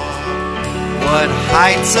storm. What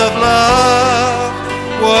heights of love,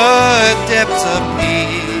 what depths of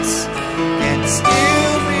peace, can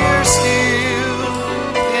still pierce you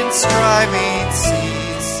in striving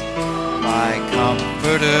seas. My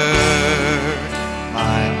comforter,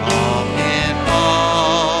 my all in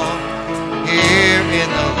all, here in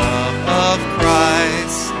the love of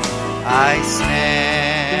Christ, I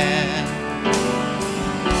stand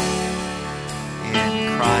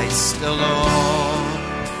in Christ alone.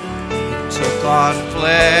 He took on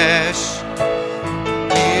flesh.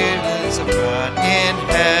 It is a God in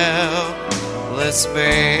helpless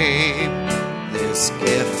babe. This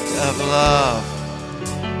gift of love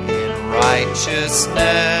in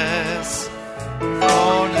righteousness.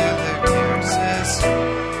 Thrown to the fiercest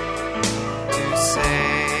to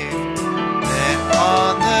save. Then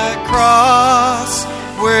on the cross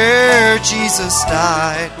where Jesus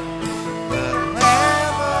died, the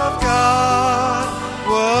Lamb of God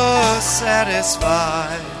was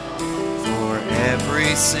satisfied. For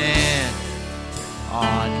every sin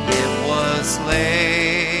on him was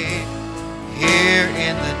laid. Here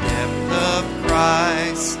in the depth of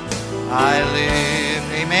Christ I live.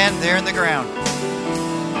 Amen. There in the ground.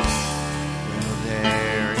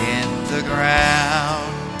 There in the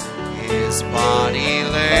ground his body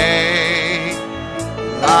lay.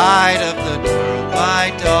 Light of the world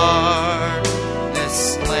by darkness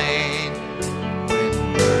slain.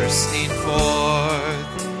 When bursting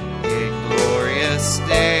forth in glorious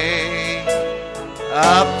day,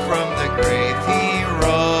 up from the grave he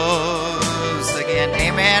rose again.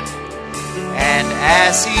 Amen. And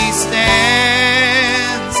as he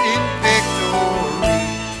stands in victory,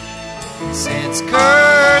 since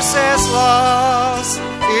curse has lost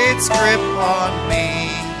its grip on me,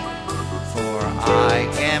 for I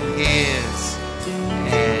am his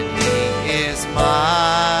and he is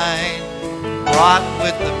mine, bought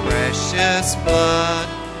with the precious blood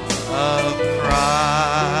of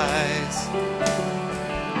Christ.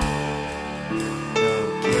 No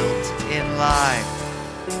guilt in life,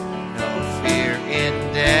 no fear in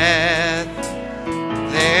death.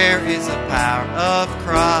 There is a power of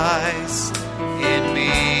Christ in me.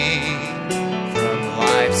 From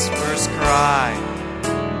life's first cry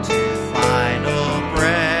to final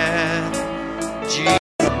breath, Jesus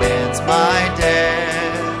commands my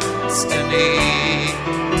destiny.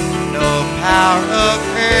 No power of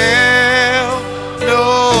hell,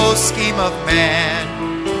 no scheme of man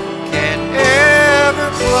can ever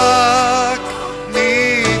pluck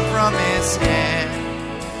me from his hand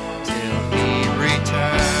till he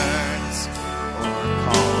returns or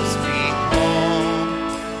calls me home.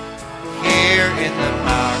 Here in the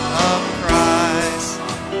power of Christ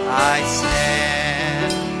I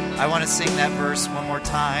stand. I want to sing that verse one more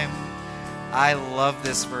time. I love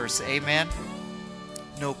this verse. Amen.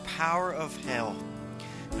 No power of hell,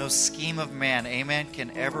 no scheme of man, amen,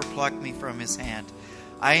 can ever pluck me from his hand.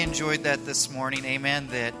 I enjoyed that this morning, amen,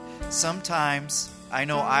 that sometimes, I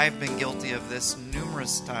know I've been guilty of this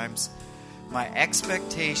numerous times, my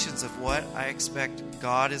expectations of what I expect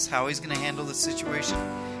God is, how he's going to handle the situation,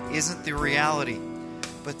 isn't the reality.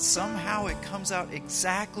 But somehow it comes out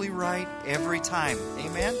exactly right every time,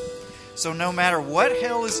 amen? So no matter what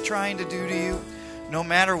hell is trying to do to you, no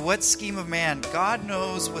matter what scheme of man, God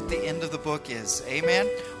knows what the end of the book is. Amen?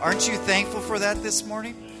 Aren't you thankful for that this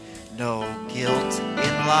morning? No guilt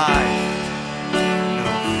in life, no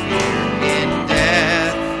fear in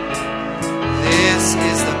death. This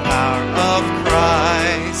is the power of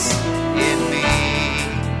Christ in me.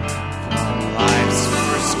 From life's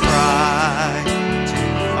first cry to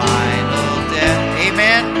final death.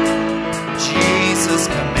 Amen? Jesus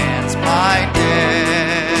commands my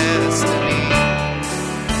destiny.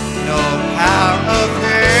 No power of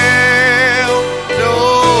hell, no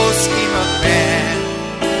scheme of man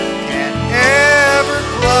can ever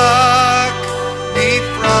pluck me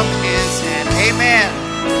from his hand. Amen.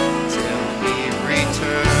 Till he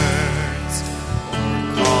returns or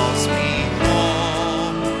calls me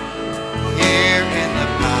home. Here in the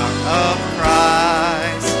power of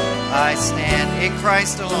Christ I stand. In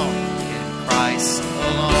Christ alone. In Christ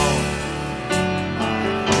alone. My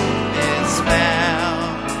hope is found.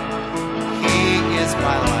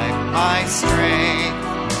 My life, my strength,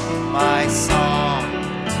 my song,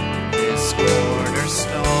 this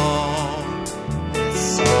cornerstone,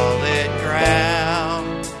 this solid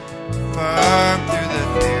ground, firm through the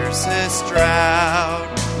fiercest drought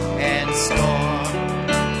and storm.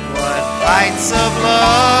 What heights of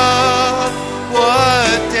love,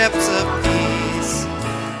 what depths of peace,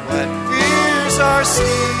 what fears are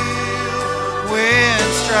still when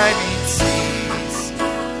striving cease.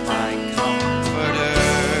 My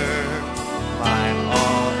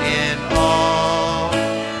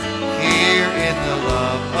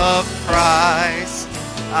of Christ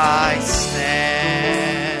I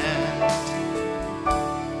stand.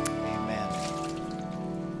 Amen.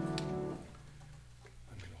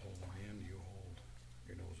 I'm going to hold one hand, you hold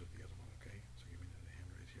your nose with the other one, okay? So give me that hand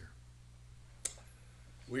right here.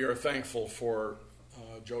 We We are thankful for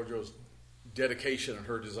JoJo's dedication and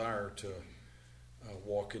her desire to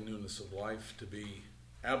walk in newness of life, to be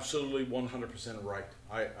absolutely 100% right.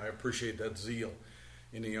 I appreciate that zeal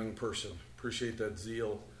in a young person. Appreciate that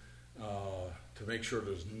zeal to make sure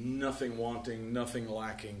there's nothing wanting, nothing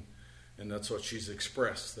lacking, and that's what she's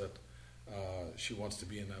expressed, that she wants to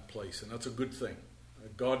be in that place, and that's a good thing.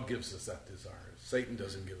 God gives us that desire. Satan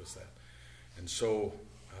doesn't give us that. And so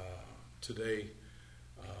today,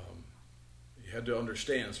 you had to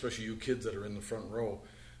understand, especially you kids that are in the front row,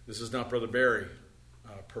 this is not Brother Barry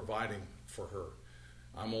providing for her.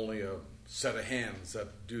 I'm only a set of hands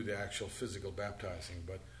that do the actual physical baptizing,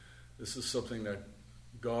 but this is something that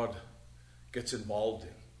God gets involved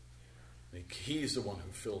in. He's the one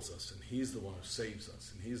who fills us, and He's the one who saves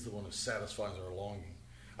us, and He's the one who satisfies our longing.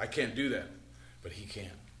 I can't do that, but He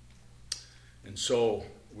can. And so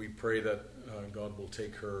we pray that God will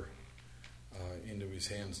take her into His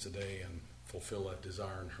hands today and fulfill that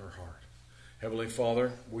desire in her heart. Heavenly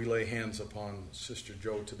Father, we lay hands upon Sister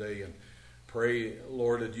Joe today and pray,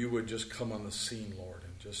 Lord, that you would just come on the scene, Lord,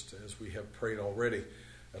 and just as we have prayed already,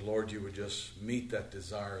 that, Lord, you would just meet that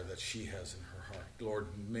desire that she has in her heart. Lord,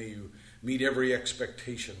 may you meet every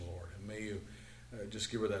expectation, Lord, and may you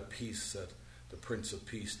just give her that peace that the Prince of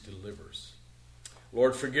Peace delivers.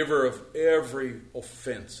 Lord, forgive her of every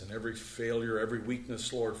offense and every failure, every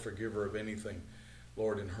weakness, Lord. Forgive her of anything,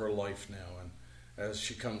 Lord, in her life now. And as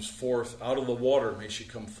she comes forth out of the water, may she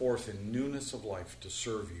come forth in newness of life to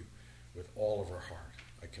serve you with all of her heart.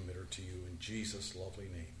 I commit her to you in Jesus' lovely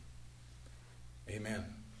name. Amen.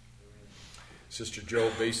 Sister Joe,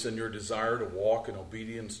 based on your desire to walk in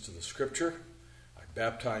obedience to the Scripture, I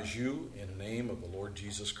baptize you in the name of the Lord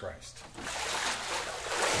Jesus Christ.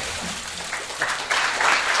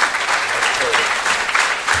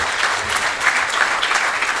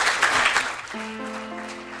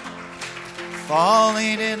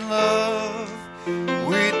 Falling in love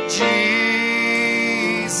with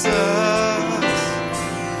Jesus.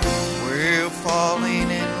 We're falling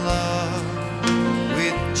in love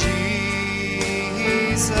with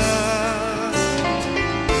Jesus.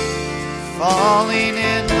 Falling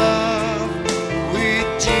in love with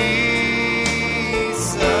Jesus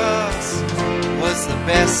was the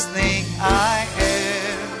best thing I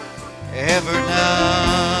ever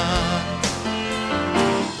done.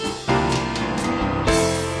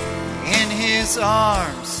 His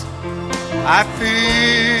arms I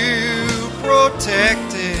feel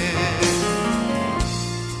protected.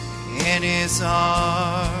 In His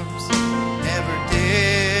arms never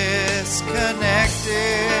disconnected.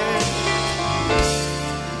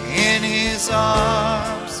 In His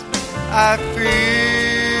arms I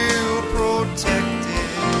feel protected.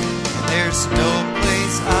 There's no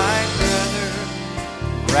place I'd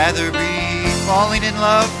rather be. Falling in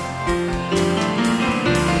love,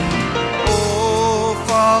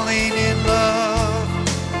 falling in love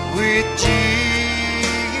with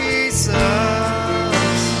Jesus.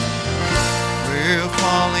 We're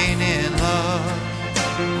falling in love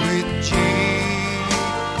with Jesus.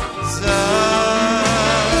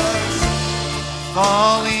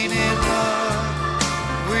 Falling in love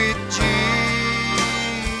with Jesus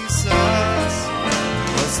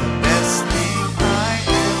was the best thing I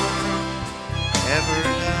ever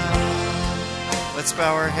done. Let's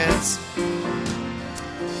bow our heads.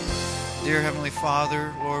 Dear Heavenly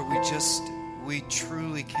Father, Lord, we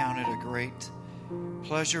truly count it a great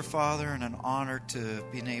pleasure, Father, and an honor to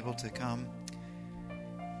have been able to come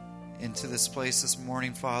into this place this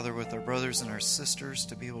morning, Father, with our brothers and our sisters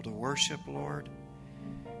to be able to worship, Lord.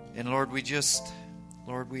 And Lord, we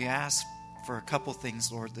ask for a couple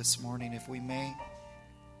things, Lord, this morning, if we may.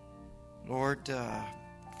 Lord,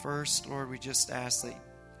 first, Lord, we just ask that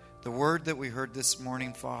the word that we heard this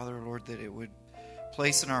morning, Father, Lord, that it would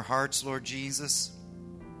place in our hearts, Lord Jesus.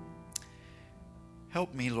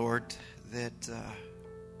 Help me, Lord, that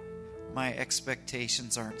my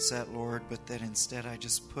expectations aren't set, Lord, but that instead I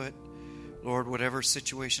just put, Lord, whatever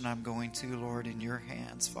situation I'm going to, Lord, in your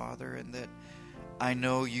hands, Father, and that I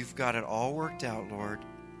know you've got it all worked out, Lord,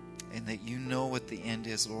 and that you know what the end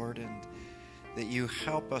is, Lord, and that you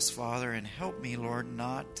help us, Father, and help me, Lord,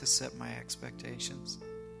 not to set my expectations.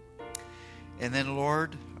 And then,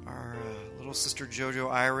 Lord, our little sister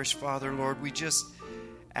JoJo Irish, Father, Lord, we just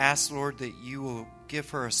ask, Lord, that you will give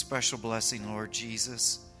her a special blessing, Lord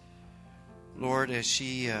Jesus. Lord, as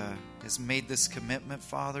she has made this commitment,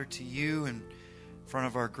 Father, to you in front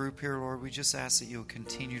of our group here, Lord, we just ask that you'll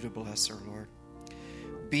continue to bless her, Lord.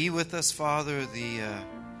 Be with us, Father, the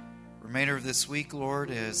remainder of this week,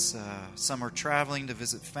 Lord, as some are traveling to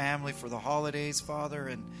visit family for the holidays, Father,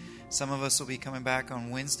 and Some of us will be coming back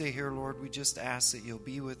on Wednesday here, Lord. We just ask that you'll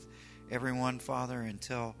be with everyone, Father,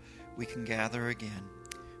 until we can gather again.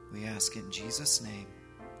 We ask in Jesus' name.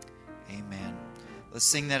 Amen. Let's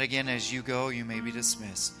sing that again. As you go, you may be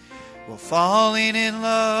dismissed. Well, falling in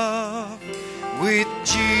love with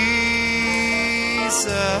Jesus.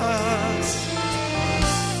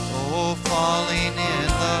 Oh, falling in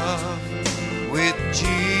love with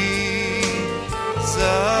Jesus.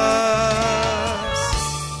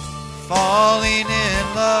 Falling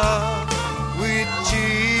in love with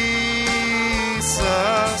Jesus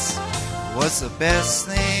was the best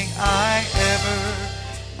thing I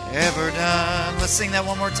ever done. Let's sing that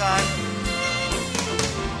one more time.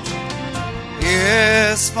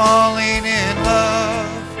 Yes, falling in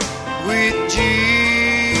love with Jesus.